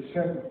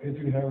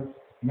 if you have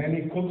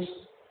many cooks,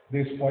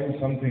 they spoil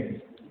something.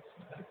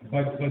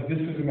 But this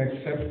is an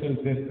exceptional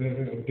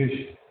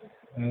dish,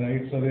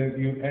 right? So that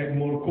you add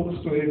more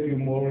cooks to it, you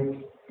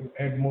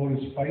add more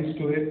spice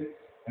to it,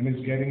 and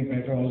it's getting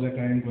better all the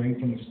time, going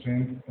from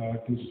strength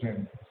to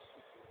strength.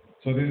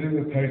 So this is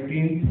the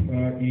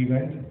 13th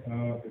event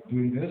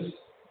doing this,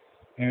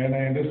 and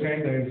I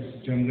understand that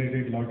it's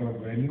generated a lot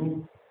of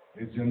value,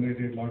 it's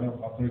generated a lot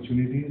of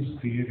opportunities,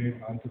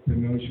 created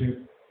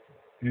entrepreneurship,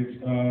 it's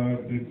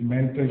did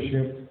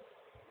mentorship,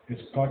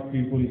 it's got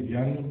people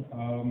young,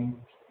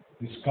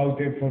 it's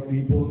scouted for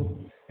people.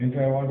 In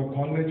fact, I want to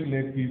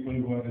congratulate people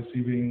who are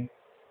receiving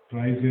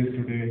prizes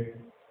today,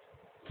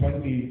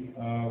 20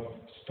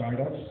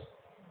 startups,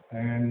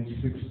 and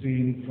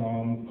 16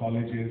 from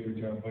colleges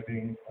which are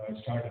budding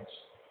startups.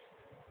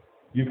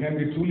 You can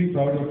be truly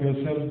proud of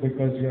yourself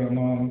because you're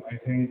among, I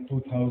think,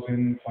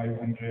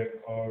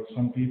 2,500 or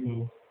some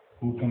people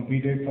who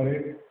competed for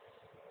it.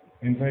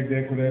 In fact,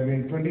 there could have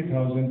been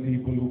 20,000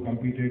 people who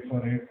competed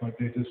for it, but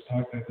they just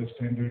thought that the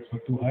standards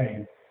were too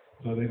high,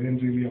 so they didn't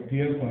really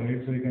appear for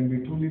it. So you can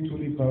be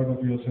truly proud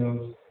of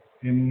yourselves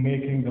in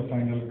making the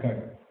final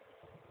cut.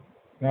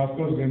 Now, of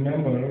course,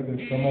 remember that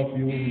some of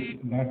you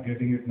not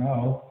getting it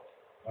now,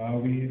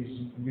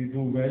 we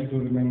do well to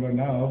remember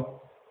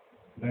now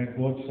that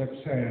both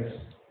success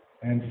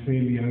and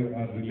failure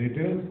are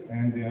relative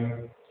and they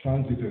are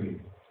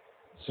transitory.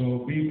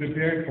 So be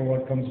prepared for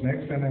what comes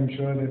next, and I'm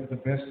sure that the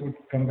best would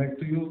come back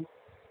to you.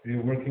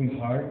 We're working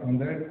hard on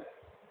that.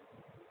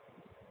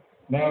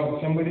 Now,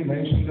 somebody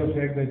mentioned the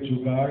fact that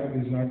jugaad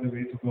is not the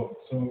way to go.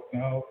 So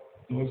now,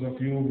 those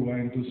of you who are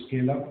into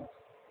scale up,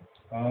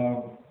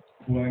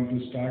 who are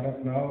into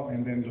startup now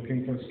and then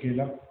looking for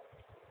scale up,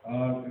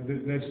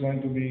 that's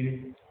going to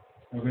be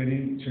a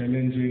very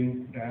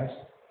challenging task.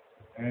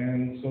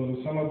 And so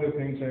some of the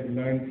things I've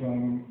learned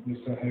from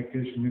Mr.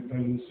 Harkesh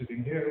Mittal, who's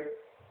sitting here,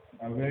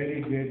 a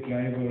very great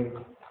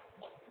driver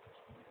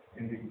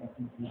in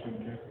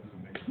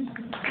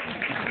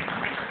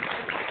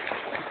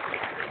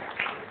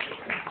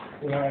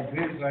a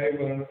great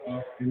driver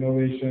of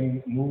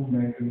innovation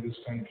movement in this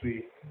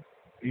country,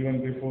 even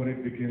before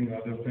it became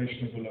rather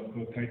fashionable. Of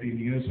course, 13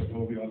 years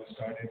ago, we all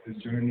started this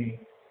journey.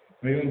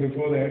 But even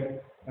before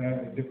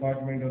that,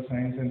 Department of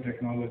Science and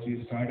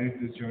Technology started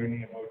this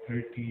journey about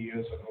 30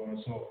 years ago or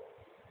so,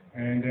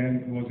 and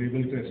then was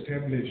able to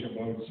establish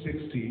about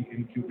 60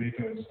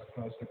 incubators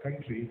across the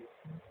country.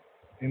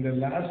 In the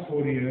last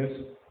 4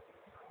 years,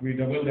 we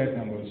doubled that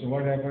number. So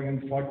what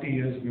happened in 40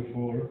 years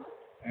before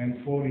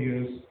and 4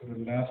 years,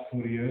 the last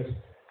 4 years,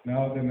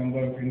 Now the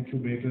number of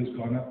incubators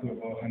gone up to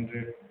about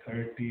 100,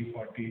 30,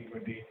 40,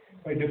 20,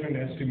 by different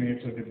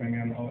estimates or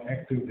depending on how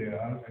active they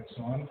are and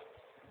so on.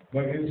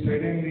 But it's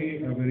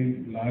certainly a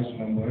very large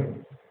number.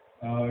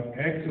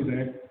 Add to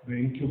that the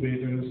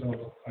incubators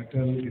of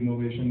Atal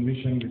Innovation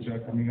Mission, which are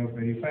coming up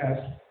very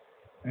fast,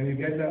 and you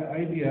get the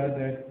idea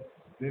that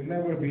there's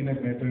never been a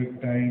better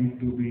time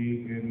to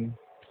be in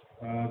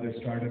the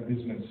startup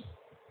business.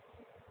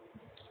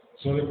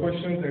 So the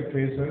questions that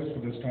face us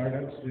for the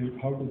startups is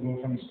how to go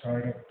from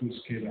startup to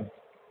scale up.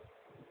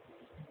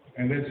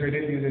 And that's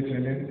certainly the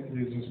challenge.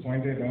 It was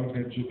pointed out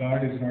that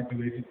Jugaad is not the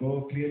way to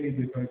go, clearly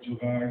because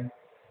Jugaad,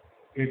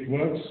 it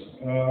works,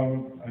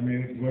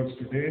 it works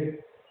today,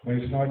 but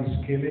it's not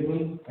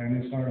scalable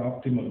and it's not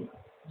optimal.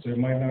 So it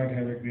might not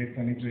have a great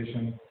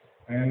penetration.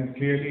 And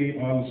clearly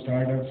all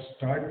startups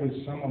start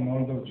with some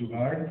amount of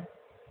Jugaad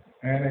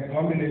and a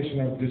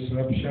combination of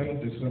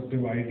disruption,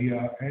 disruptive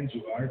idea and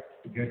Jugaad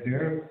to get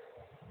there.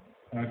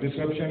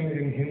 Disruption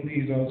in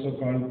Hindi is also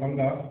called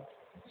Panga.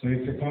 So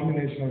it's a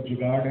combination of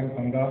Jugaad and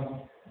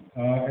Panga.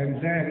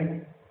 And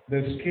then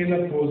the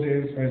scale-up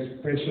poses a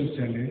special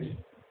challenge.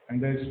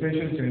 And the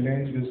special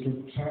challenge is to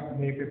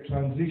make a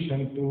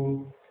transition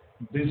to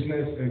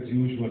business as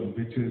usual,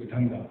 which is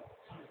Dhanda.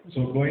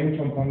 So going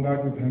from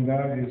Panga to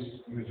Dhanda is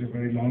a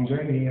very long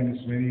journey and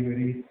it's very,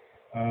 very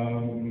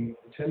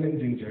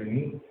challenging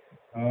journey.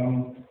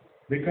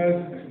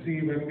 Because, see,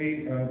 when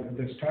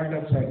the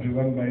startups are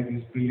driven by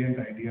these brilliant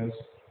ideas,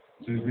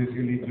 so it's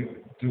basically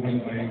driven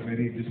by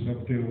very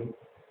disruptive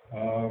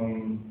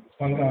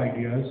Panga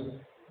ideas.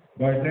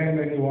 But then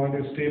when you want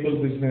a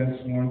stable business,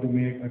 you want to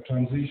make a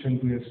transition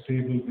to a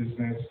stable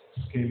business,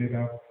 scale it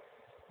up,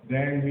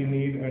 then we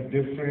need a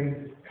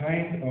different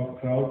kind of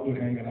crowd to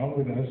hang around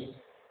with us.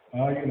 The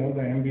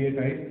MBA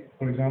type,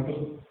 for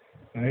example,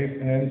 right?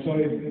 And so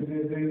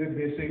there is a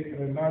basic,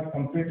 not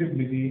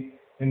compatibility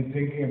in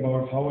thinking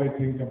about how I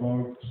think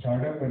about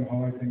startup and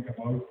how I think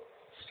about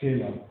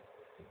scale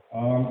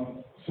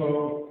up.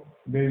 So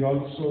there's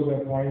also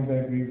the point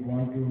that we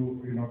want to,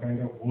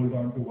 kind of hold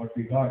on to what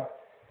we got,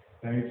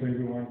 right? So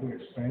we want to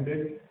expand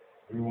it,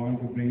 we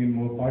want to bring in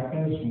more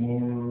partners,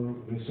 more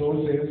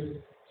resources.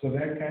 So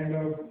that kind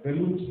of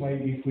dilutes my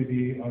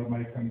equity or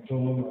my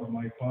control or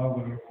my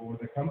power over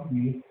the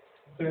company.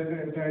 So it's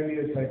entirely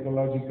a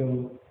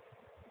psychological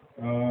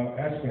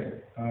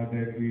aspect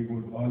that we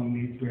would all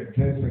need to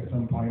address at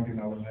some point in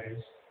our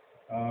lives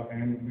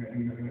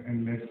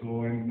and let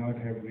go and not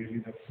have really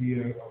the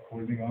fear of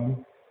holding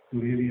on to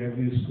really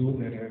every screw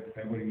that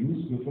I've ever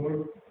used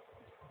before.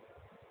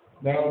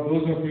 Now,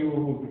 those of you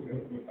who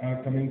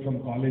are coming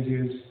from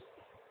colleges,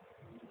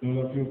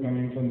 those of you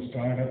coming from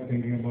startup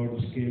thinking about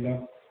scale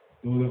up,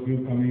 those of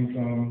you coming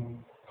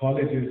from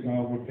colleges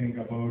now would think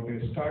about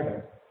a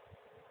startup.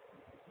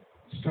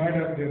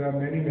 Startup, there are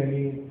many,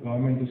 many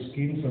government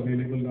schemes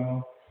available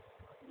now.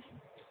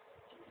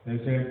 As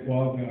I said, the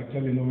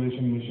Atal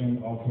Innovation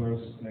Mission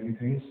offers many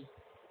things.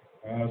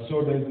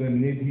 So does the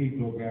NIDHI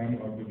program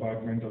of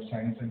Department of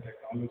Science and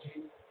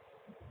Technology.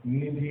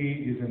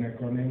 NIDHI is an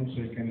acronym,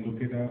 so you can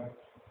look it up.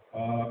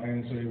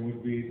 And so it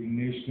would be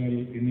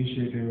National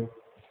Initiative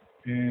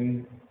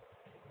in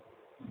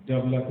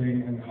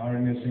Developing and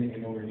Harnessing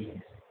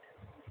Innovation.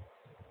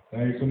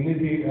 Right, so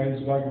NIDHI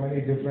has got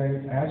many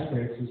different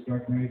aspects, it's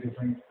got many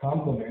different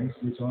components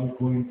which all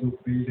go into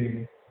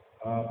building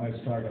a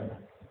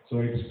startup. So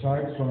it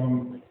starts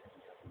from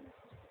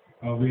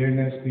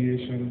awareness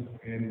creation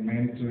in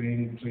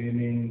mentoring,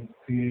 training,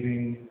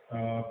 creating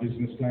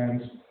business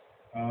plans,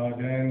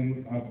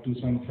 then up to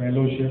some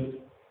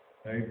fellowship.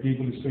 Right?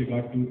 People still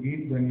got to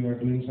eat when you are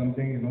doing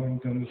something, in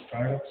terms of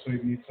startups, so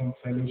you need some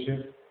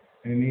fellowship.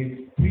 You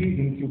need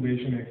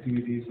pre-incubation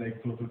activities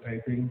like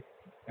prototyping,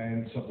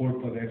 and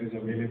support for that is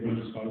available.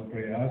 It's called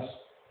Prayas.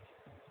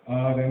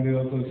 Then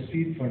there's also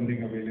seed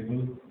funding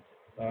available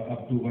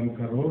up to 1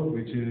 crore,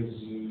 which is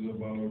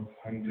about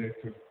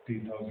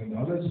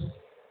 $150,000.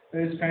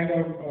 It's kind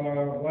of,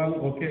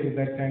 okay, with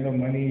that kind of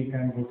money you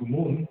can go to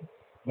moon,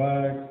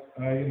 but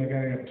you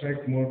can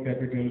attract more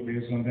capital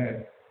based on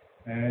that.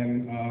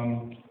 And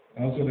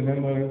also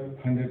remember,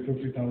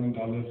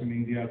 $150,000 in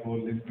India go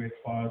a little bit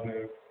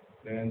farther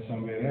than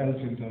somewhere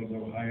else in terms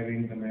of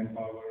hiring the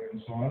manpower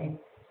and so on.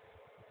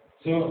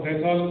 So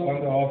that's all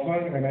on the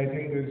offer, and I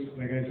think there's,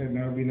 like I said,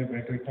 never been a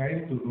better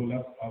time to roll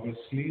up our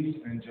sleeves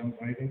and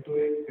jump right into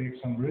it, take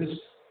some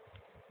risks.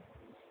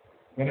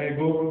 When I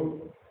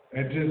go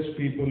address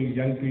people,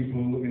 young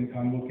people in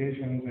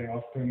convocations, I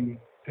often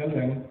tell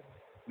them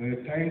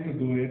the time to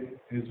do it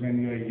is when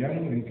you are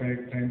young. In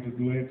fact, time to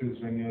do it is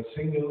when you are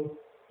single.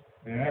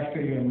 And after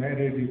you are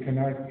married, you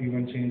cannot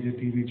even change a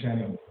TV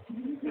channel.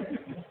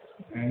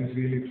 And it's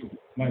really true.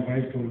 My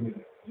wife told me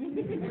that.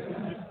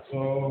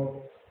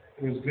 So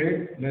it was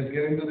great. Let's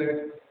get into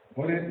that.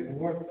 What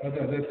are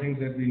the other things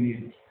that we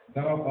need?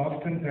 Now,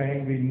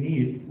 oftentimes we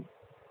need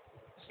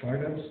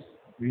startups.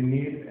 We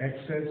need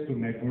access to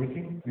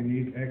networking. We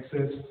need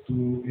access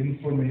to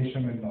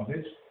information and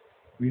knowledge.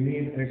 We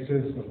need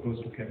access, of course,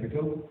 to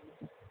capital.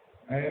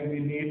 And we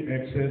need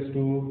access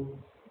to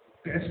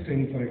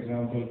testing, for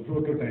example,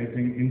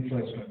 prototyping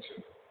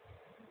infrastructure.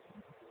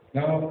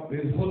 Now,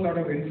 there's a whole lot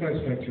of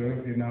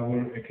infrastructure in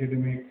our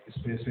academic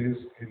spaces,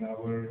 in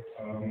our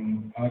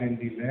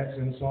R&D labs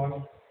and so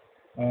on.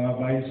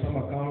 By some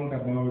account,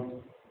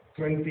 about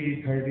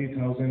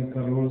 30,000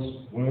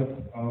 crores worth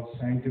of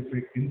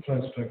scientific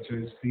infrastructure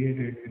is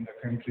created in the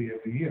country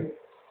every year.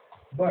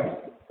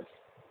 But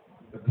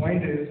the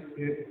point is,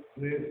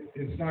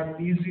 it's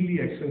not easily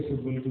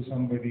accessible to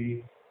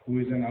somebody who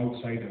is an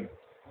outsider,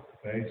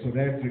 right? So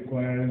that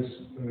requires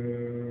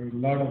a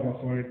lot of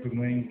effort to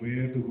knowing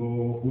where to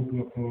go, who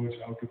to approach,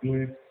 how to do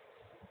it.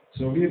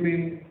 So we have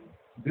been,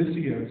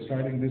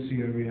 starting this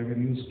year, we have a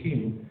new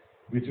scheme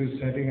which is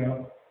setting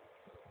up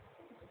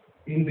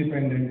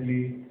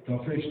independently,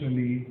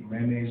 professionally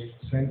managed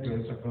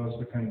centers across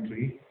the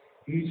country,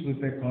 each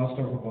with a cost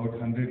of about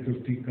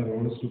 150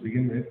 crores to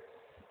begin with,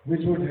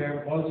 which would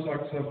have all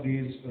sorts of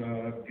these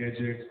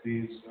gadgets,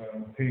 these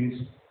things,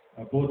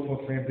 both for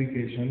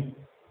fabrication,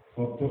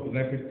 for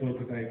rapid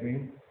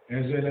prototyping,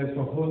 as well as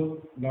for a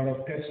whole lot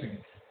of testing.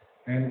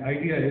 And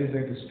idea is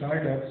that the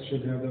startups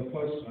should have the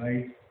first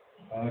right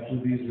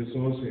to these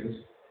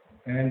resources,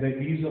 and the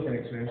ease of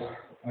access,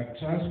 a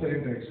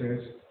transparent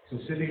access. So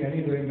sitting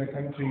anywhere in the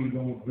country, you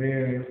know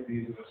where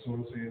these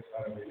resources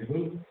are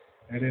available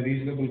at a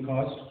reasonable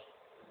cost.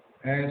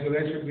 And so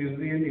that should be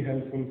really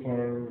helpful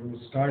for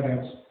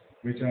startups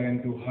which are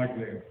into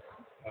hardware,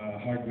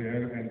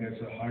 and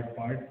that's a hard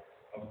part,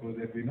 of course,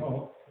 that we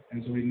know.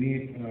 And so we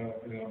need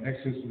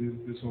access to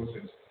these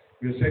resources.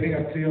 We are setting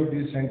up 3 of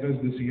these centers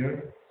this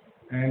year,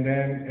 and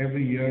then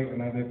every year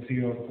another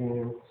 3 or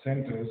 4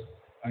 centers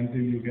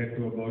until you get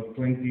to about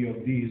 20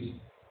 of these,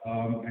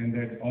 and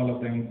that all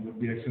of them would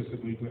be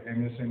accessible to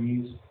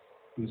MSMEs,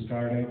 to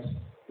startups,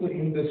 to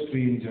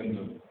industry in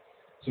general.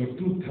 So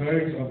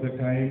 2/3 of the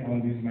time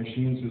on these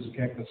machines is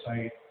kept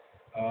aside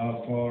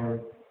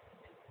for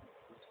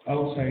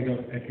outside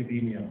of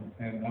academia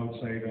and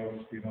outside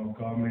of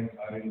government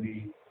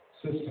R&D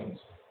systems.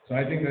 So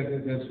I think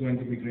that that's going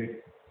to be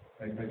great.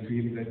 I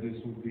feel that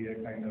this would be a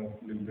kind of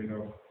little bit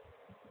of,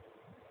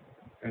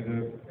 at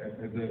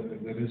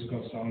the risk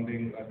of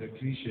sounding the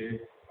cliche,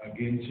 a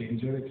game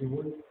changer, if you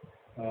would.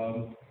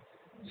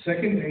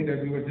 Second thing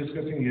that we were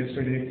discussing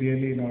yesterday,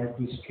 clearly in order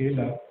to scale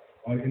up,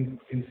 or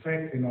in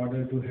fact in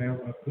order to have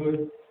a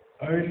good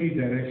early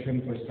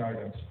direction for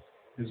startups,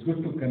 it's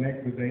good to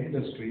connect with the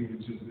industry,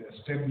 which is the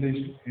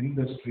established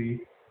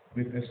industry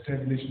with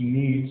established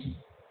needs,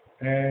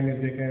 and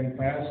if they can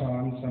pass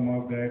on some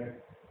of that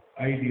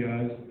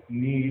ideas,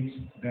 needs,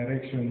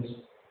 directions,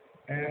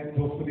 and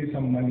hopefully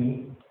some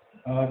money,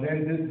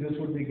 then this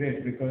would be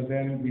great, because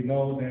then we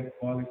know that,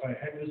 well, if I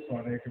had this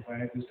product, if I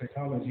had this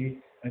technology,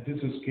 at this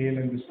scale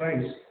and this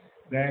price,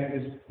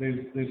 then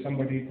there's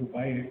somebody to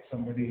buy it,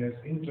 somebody has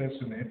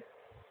interest in it.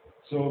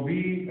 So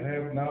we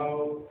have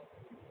now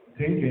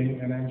thinking,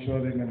 and I'm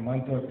sure in a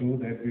month or 2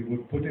 that we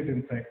would put it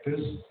in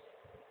practice,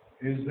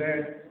 is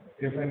that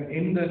if an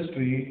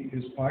industry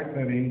is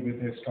partnering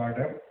with a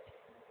startup,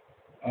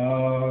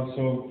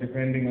 so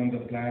depending on the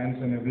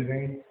plans and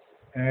everything,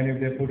 and if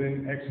they put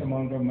in X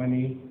amount of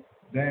money,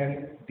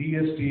 then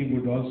DST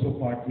would also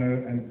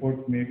partner and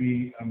put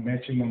maybe a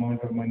matching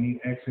amount of money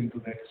X into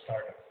that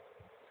startup.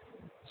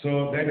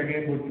 So that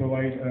again would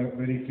provide a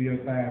very clear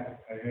path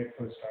ahead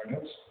for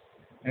startups.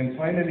 And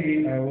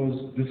finally, I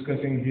was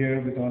discussing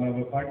here with all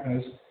our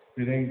partners,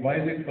 we think, why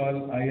is it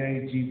called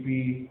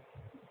IIGP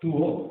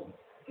 2.0?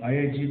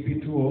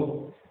 IIGP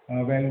 2.0,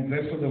 when the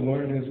rest of the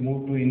world has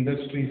moved to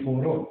Industry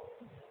 4.0.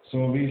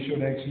 So we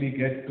should actually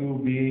get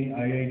to being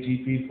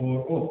IIGP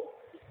 4.0.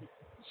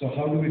 So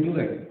how do we do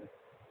that?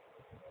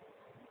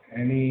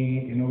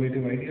 Any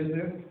innovative ideas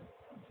there?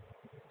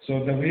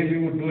 So the way we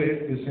would do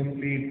it is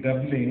simply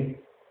doubling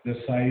the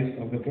size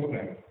of the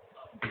program.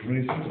 It's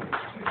very simple.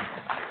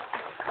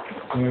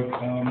 So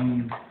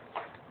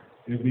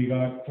if we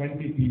got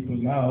 20 people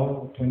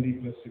now, 20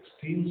 plus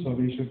 16, so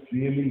we should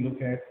really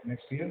look at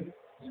next year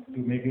to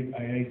make it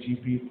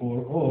IIGP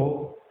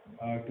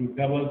 4.0 to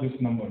double this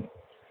number.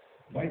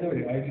 By the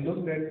way, I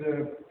looked at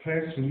the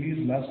press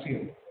release last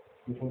year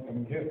before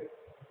coming here,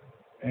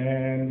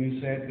 and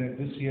we said that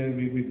this year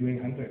we'll be doing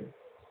 100.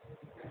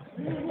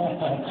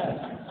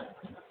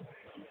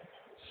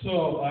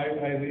 So I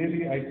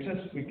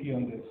trust FICCI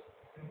on this.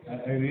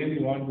 I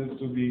really want this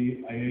to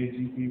be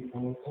IIGP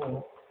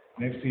 4.0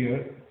 next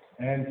year.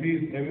 And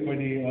please,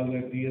 everybody, all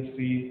the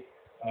DST,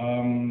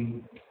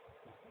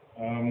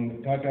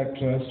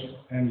 TataTrusts,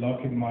 and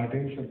Lockheed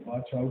Martin should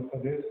watch out for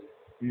this.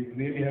 We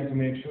really have to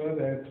make sure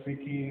that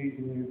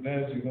FICCI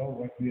does,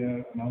 what we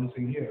are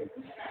announcing here,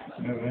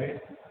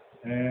 right?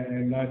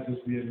 And not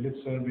just be a lip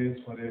service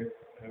for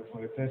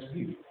a press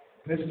brief.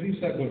 Press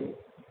briefs are good,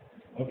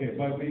 okay,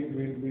 but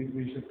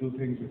we should do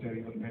things which are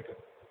even better.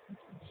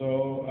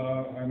 So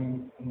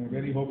I'm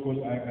very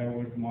hopeful. I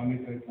would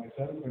monitor it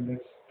myself, and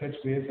let's touch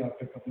base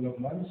after a couple of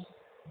months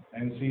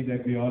and see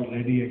that we are all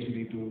ready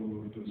actually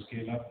to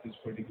scale up this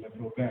particular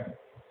program.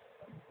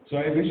 So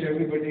I wish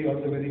everybody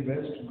all the very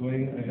best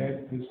going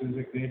ahead. This is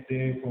a great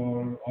day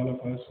for all of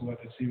us who are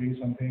receiving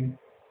something.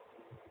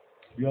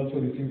 we also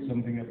received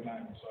something at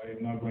plan, so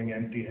I'm not going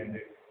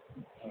empty-handed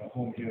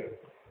home here.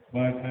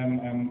 But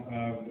I'm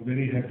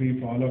very happy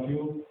for all of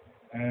you,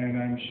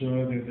 and I'm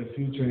sure that the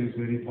future is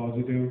very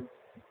positive.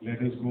 Let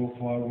us go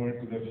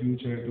forward to the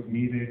future to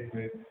meet it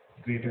with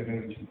great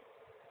energy.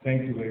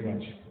 Thank you very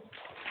much.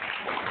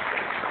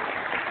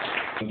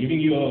 Giving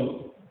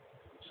your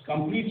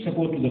complete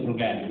support to the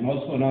program and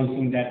also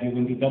announcing that you're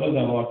going to double the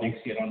award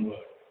next year onward.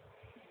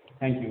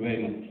 Thank you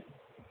very much.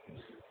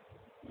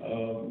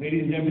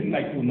 Ladies and gentlemen,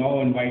 I'd like to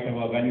now invite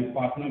our valued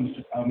partner,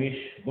 Mr. Kamesh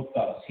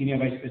Gupta, Senior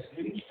Vice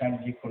President,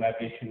 Strategic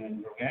Collaboration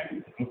and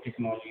Program, the Group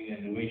Technology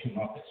and Innovation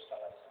Office,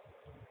 Tata,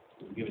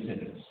 to give us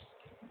address.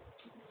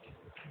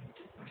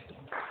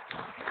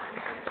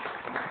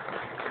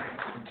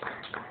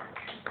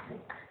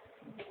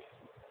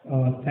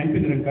 Thank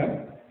you,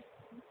 Niranka.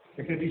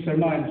 Secretary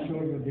Sharma, I'm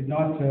sure you did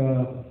not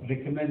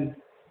recommend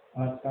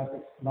our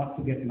startups not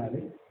to get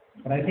married.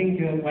 But I think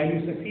while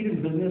you succeed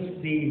in business,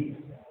 the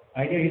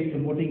idea is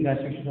promoting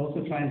that you should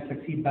also try and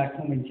succeed back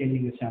home in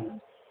changing the channel.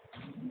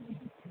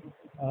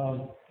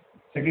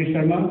 Secretary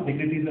Sharma,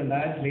 dignitaries and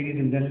lads, ladies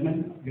and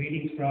gentlemen,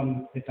 greetings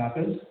from the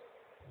Tatas.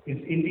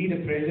 It's indeed a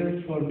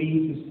pleasure for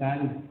me to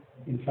stand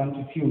in front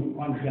of you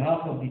on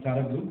behalf of the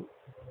Tata Group.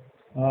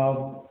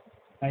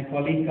 My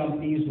colleague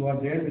companies who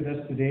are there with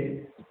us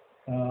today,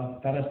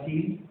 Tata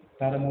Steel,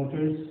 Tata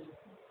Motors,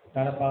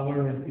 Tata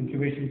Power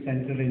Incubation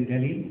Center in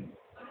Delhi,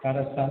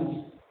 Tata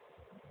Sons,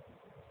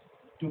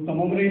 to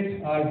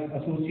commemorate our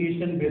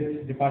association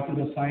with Department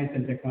of Science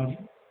and Technology,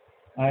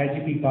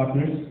 IIGP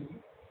partners,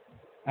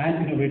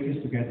 and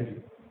innovators together.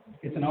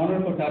 It's an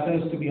honor for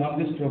Tatas to be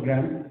on this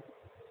program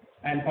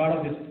and part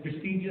of this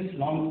prestigious,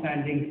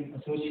 long-standing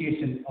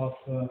association of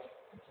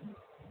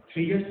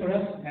 3 years for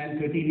us and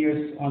 13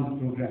 years on the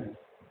program.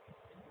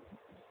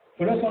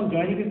 For us, on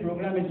joining the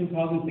program in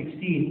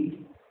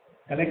 2016,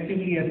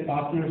 collectively as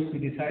partners, we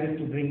decided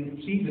to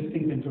bring 3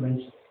 distinct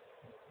interventions.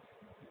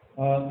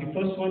 The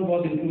first one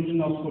was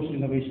inclusion of social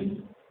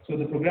innovation. So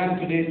the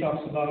program today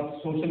talks about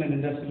social and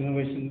industrial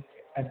innovation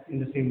in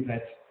the same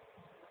breath.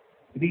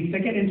 The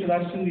second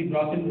introduction we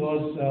brought in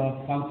was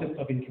concept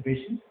of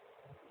incubation.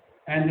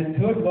 And the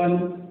third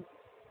one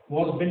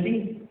was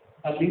building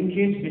a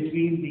linkage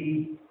between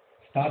the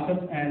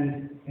startup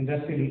and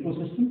industrial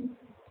ecosystem,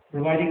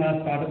 providing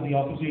our startup the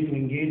opportunity to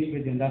engage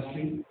with the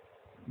industry,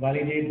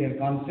 validate their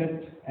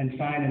concept, and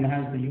try and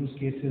enhance the use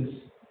cases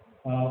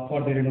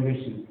for their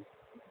innovation.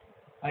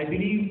 I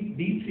believe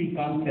these 3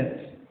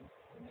 concepts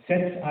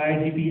sets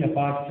IIGP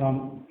apart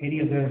from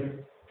any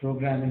other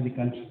program in the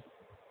country.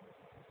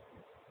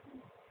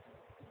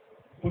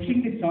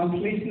 Pushing the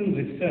translational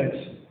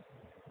research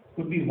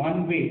could be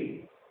one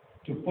way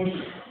to push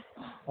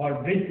or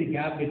bridge the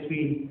gap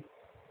between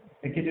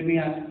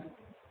academia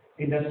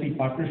industry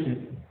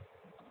partnership.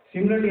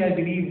 Similarly, I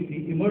believe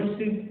the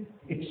immersive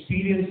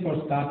experience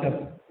for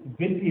startup with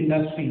the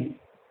industry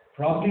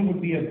probably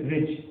would be a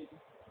bridge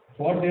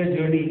for their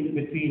journey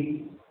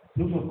between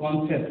proof of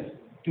concept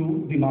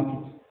to the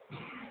market.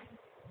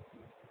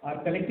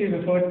 Our collective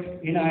effort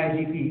in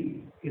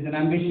IIGP is an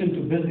ambition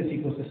to build this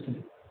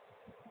ecosystem.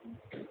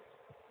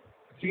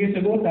 3 years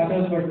ago,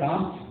 Tatas were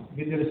tasked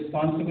with the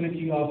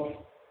responsibility of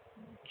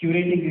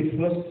curating the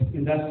first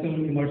industrial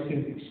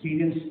immersive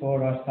experience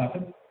for our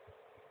startup.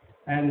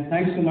 And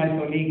thanks to my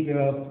colleague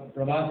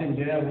Prabhat and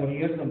Jaya who are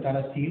here from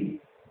Tata Steel,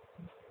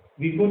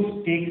 we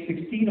could take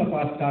 16 of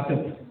our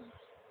startups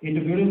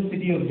into beautiful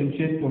city of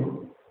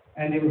Jamshedpur,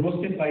 and they were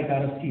hosted by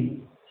Tata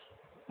Steel.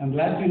 I'm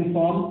glad to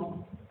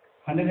inform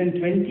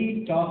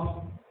 120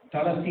 top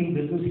Tata Steel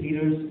business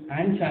leaders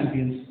and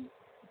champions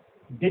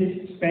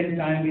did spend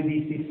time with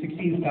these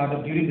 16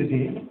 startups during the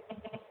day.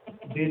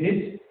 They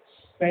did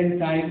spend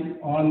time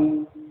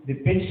on the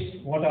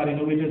pitch, what our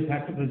innovators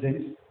had to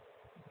present.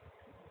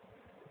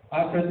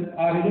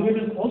 Our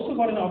innovators also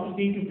got an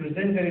opportunity to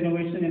present their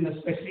innovation in a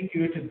specially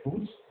curated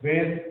booth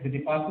where the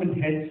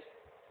department heads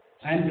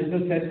and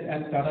business heads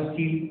at Tata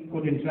Steel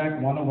could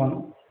interact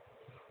one-on-one.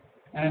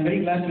 And I'm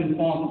very glad to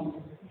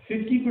inform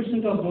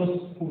 50% of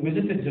those who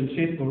visited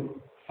Jamshedpur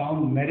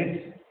found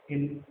merit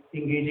in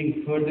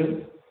engaging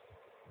further,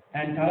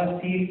 and Tata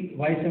Steel,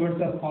 vice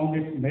versa, found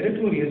it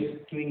meritorious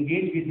to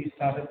engage with these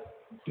startups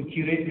to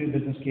curate new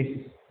business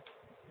cases.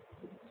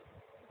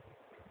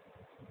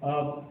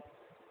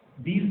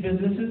 These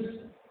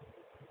businesses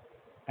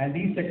and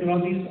these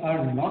technologies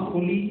are not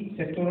only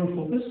sectoral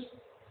focus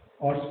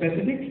or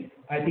specific.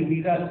 I think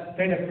these are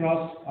spread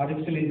across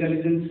artificial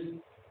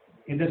intelligence,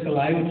 industrial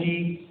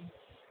IoT,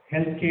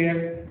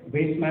 healthcare,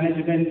 waste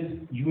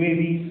management,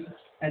 UAVs,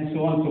 and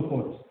so on and so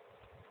forth.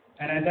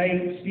 And as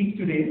I speak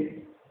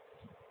today,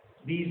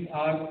 these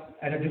are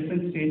at a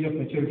different stage of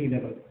maturity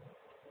level.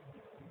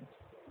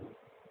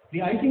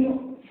 The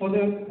icing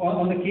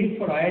on the cake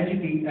for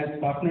IIGP as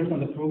partners on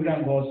the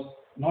program was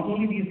not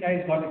only these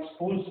guys got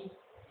exposed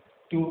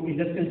to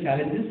industrial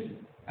challenges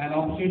and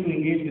opportunity to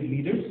engage with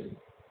leaders,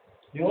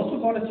 they also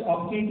got an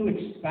opportunity to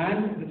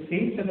expand the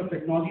same set of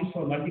technologies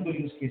for multiple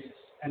use cases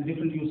and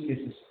different use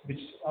cases, which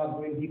are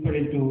going deeper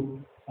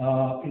into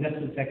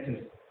industrial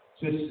sectors.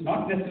 So it's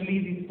not necessarily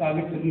these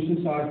target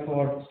solutions are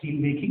for steel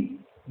making,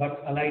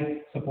 but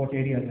allied support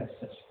areas as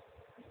such.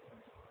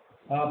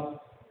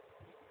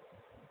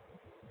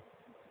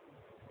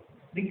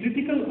 The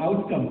critical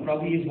outcome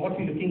probably is what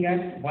we're looking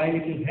at. While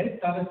it will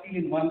help Tata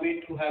Steel in one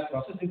way to have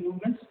process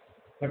improvements,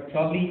 but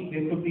probably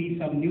there could be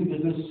some new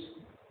business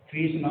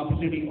creation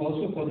opportunity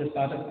also for the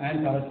startup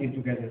and Tata Steel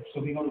together.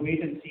 So we want to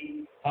wait and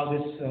see how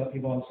this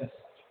evolves as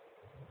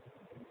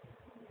such.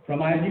 From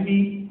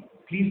IGP,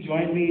 please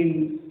join me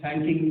in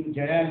thanking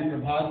Ciie and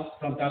Prabhat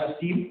from Tata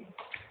Steel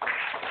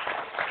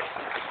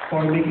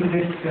for making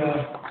this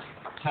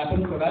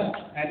happen for us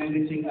and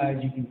enriching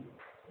IGP.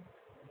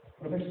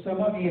 Professor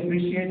Sharma, we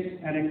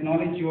appreciate and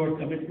acknowledge your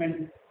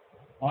commitment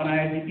on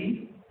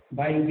IGP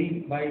by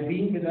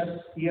being with us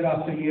year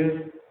after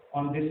year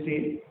on this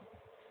day.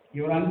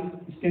 Your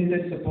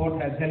unstinted support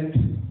has helped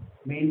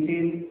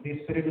maintain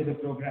the spirit of the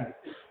program.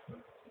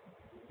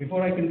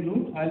 Before I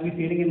conclude, I'll be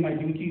failing in my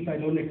duty if I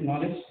don't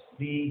acknowledge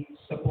the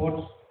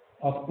support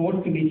of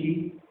Core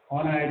Committee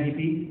on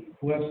IGP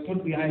who have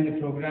stood behind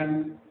the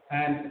program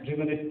and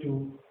driven it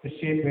to the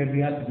shape where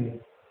we are today.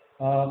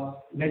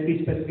 Let me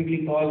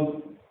specifically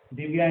call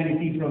Divya and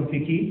Iti from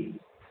FICCI,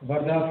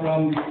 Varda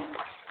from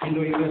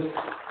Indo-US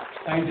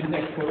Science and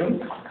Tech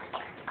Forum,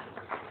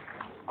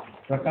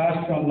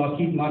 Prakash from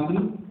Lockheed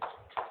Martin,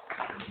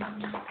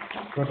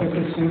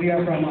 Professor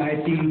Surya from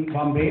IIT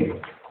Bombay,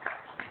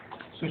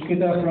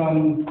 Sushmita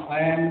from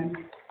IIM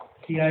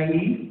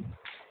Ciie,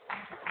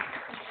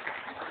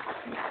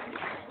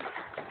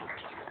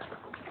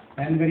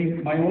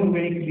 and my own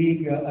very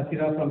colleague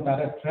Asira from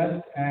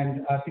TataTrusts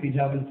and Arti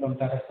Javan from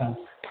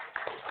TataTrusts.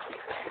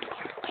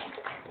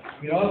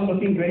 We're all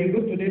looking very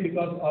good today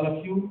because all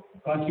of you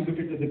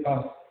contributed to the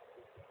cause.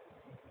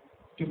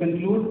 To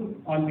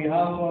conclude, on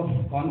behalf of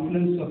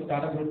Confluence of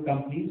Tata Group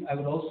companies, I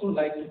would also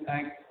like to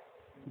thank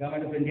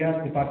Government of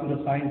India, Department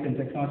of Science and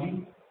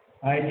Technology,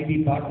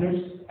 IITB partners,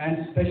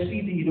 and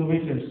especially the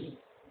innovators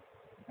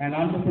and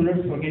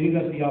entrepreneurs for giving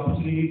us the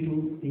opportunity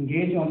to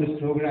engage on this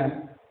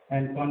program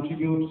and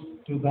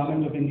contribute to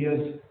Government of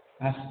India's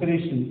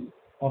aspiration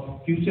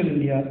of future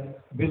India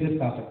with the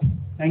startup.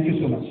 Thank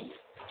you so much.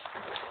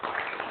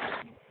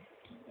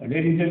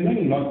 Ladies and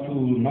gentlemen, I'd like to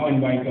now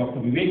invite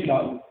Dr. Vivek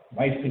Lal,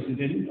 Vice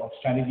President of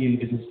Strategy and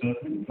Business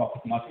Development,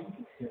 Lockheed Martin,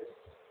 to share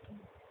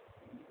his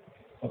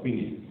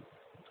opinion.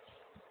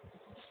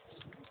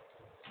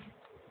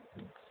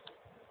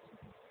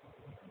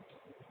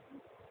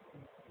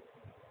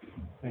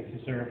 Thank you,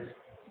 sir.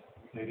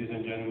 Ladies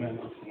and gentlemen,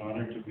 it's an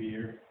honor to be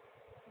here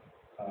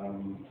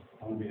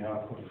on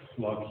behalf of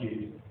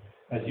Lockheed.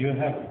 As you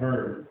have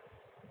heard,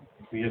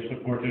 we have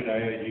supported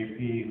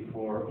IIGP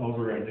for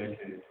over a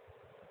decade.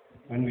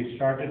 When we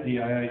started the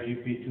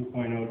IIGP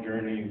 2.0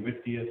 journey with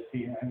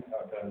DST and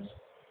Tatas,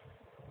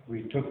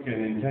 we took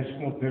an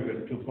intentional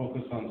pivot to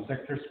focus on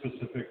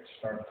sector-specific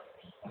startups.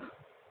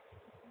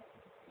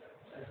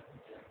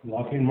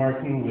 Lockheed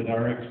Martin, with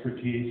our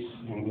expertise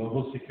in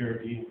global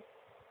security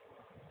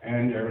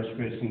and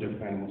aerospace and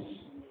defense,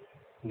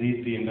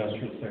 lead the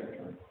industrial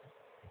sector.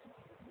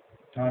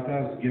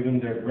 Tatas, given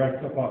their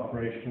breadth of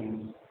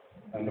operations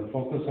and the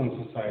focus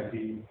on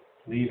society,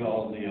 lead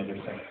all the other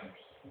sectors.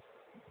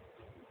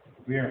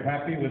 We are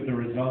happy with the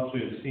results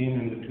we have seen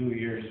in the 2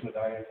 years with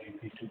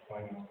IIGP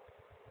 2.0.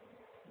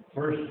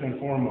 First and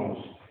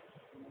foremost,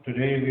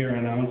 today we are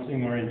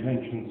announcing our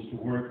intentions to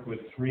work with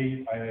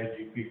 3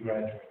 IIGP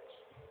graduates.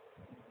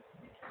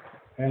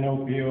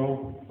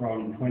 NOPO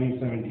from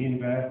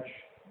 2017 batch,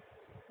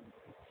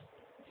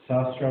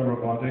 Sastra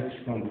Robotics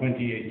from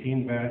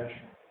 2018 batch,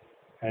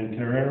 and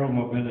Terrero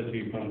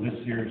Mobility from this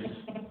year's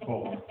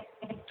cohort.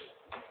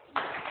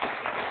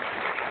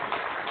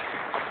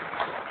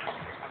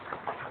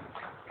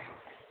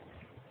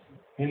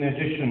 In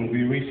addition,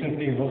 we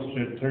recently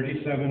hosted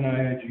 37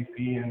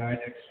 IIGP and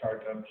IDEX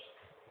startups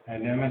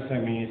and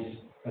MSMEs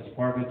as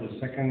part of the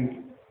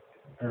second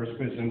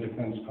Aerospace and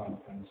Defense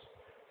Conference,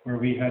 where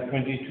we had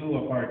 22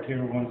 of our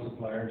Tier 1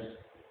 suppliers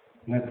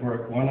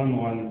network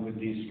one-on-one with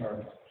these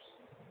startups.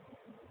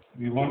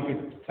 We want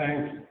to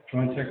thank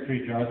Joint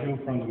Secretary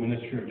Jaju from the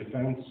Ministry of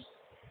Defense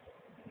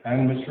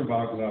and Mr.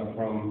 Bagla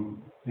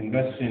from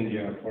Invest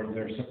India for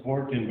their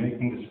support in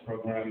making this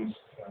program a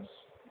success.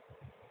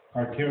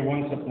 Our Tier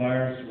 1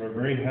 suppliers were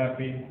very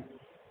happy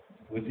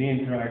with the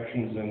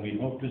interactions, and we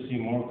hope to see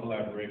more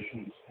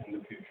collaborations in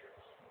the future.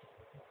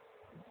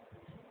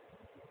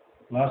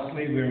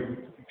 Lastly, we're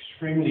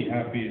extremely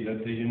happy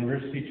that the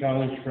University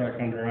Challenge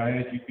Track under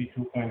IIGP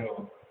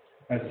 2.0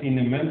 has seen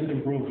immense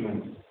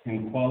improvement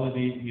in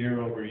quality year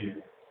over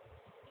year.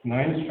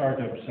 9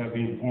 startups have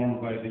been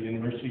formed by the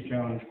University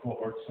Challenge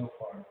cohort so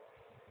far.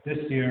 This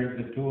year,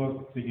 the 2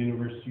 of the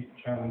University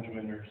Challenge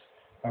winners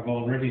have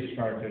already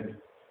started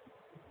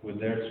with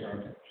their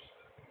startups.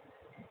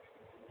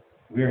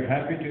 We are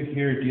happy to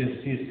hear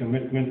DST's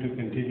commitment to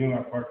continue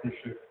our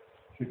partnership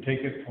to take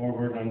it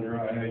forward under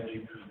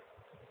IIGP.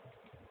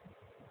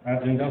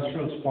 As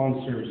industrial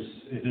sponsors,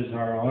 it is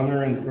our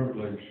honor and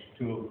privilege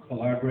to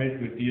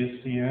collaborate with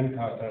DST and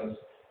Tatas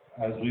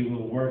as we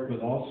will work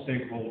with all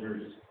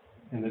stakeholders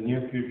in the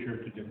near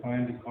future to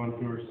define the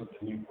contours of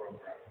the new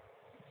program.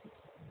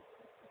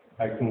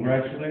 I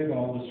congratulate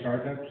all the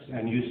startups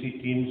and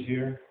UC teams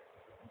here.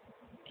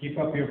 Keep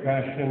up your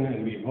passion,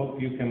 and we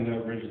hope you can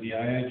leverage the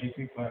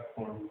IIGP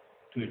platform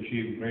to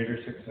achieve greater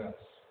success.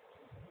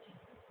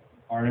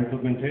 Our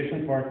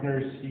implementation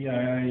partners,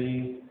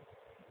 CIE,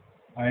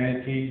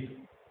 IIT,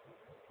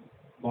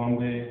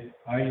 Bombay,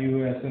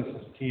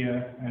 IUSS,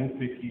 Ciie, and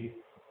FICCI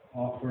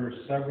offer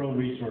several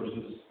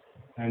resources,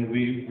 and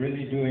we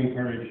really do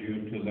encourage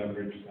you to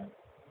leverage them.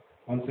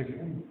 Once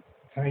again,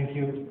 thank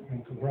you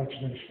and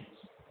congratulations.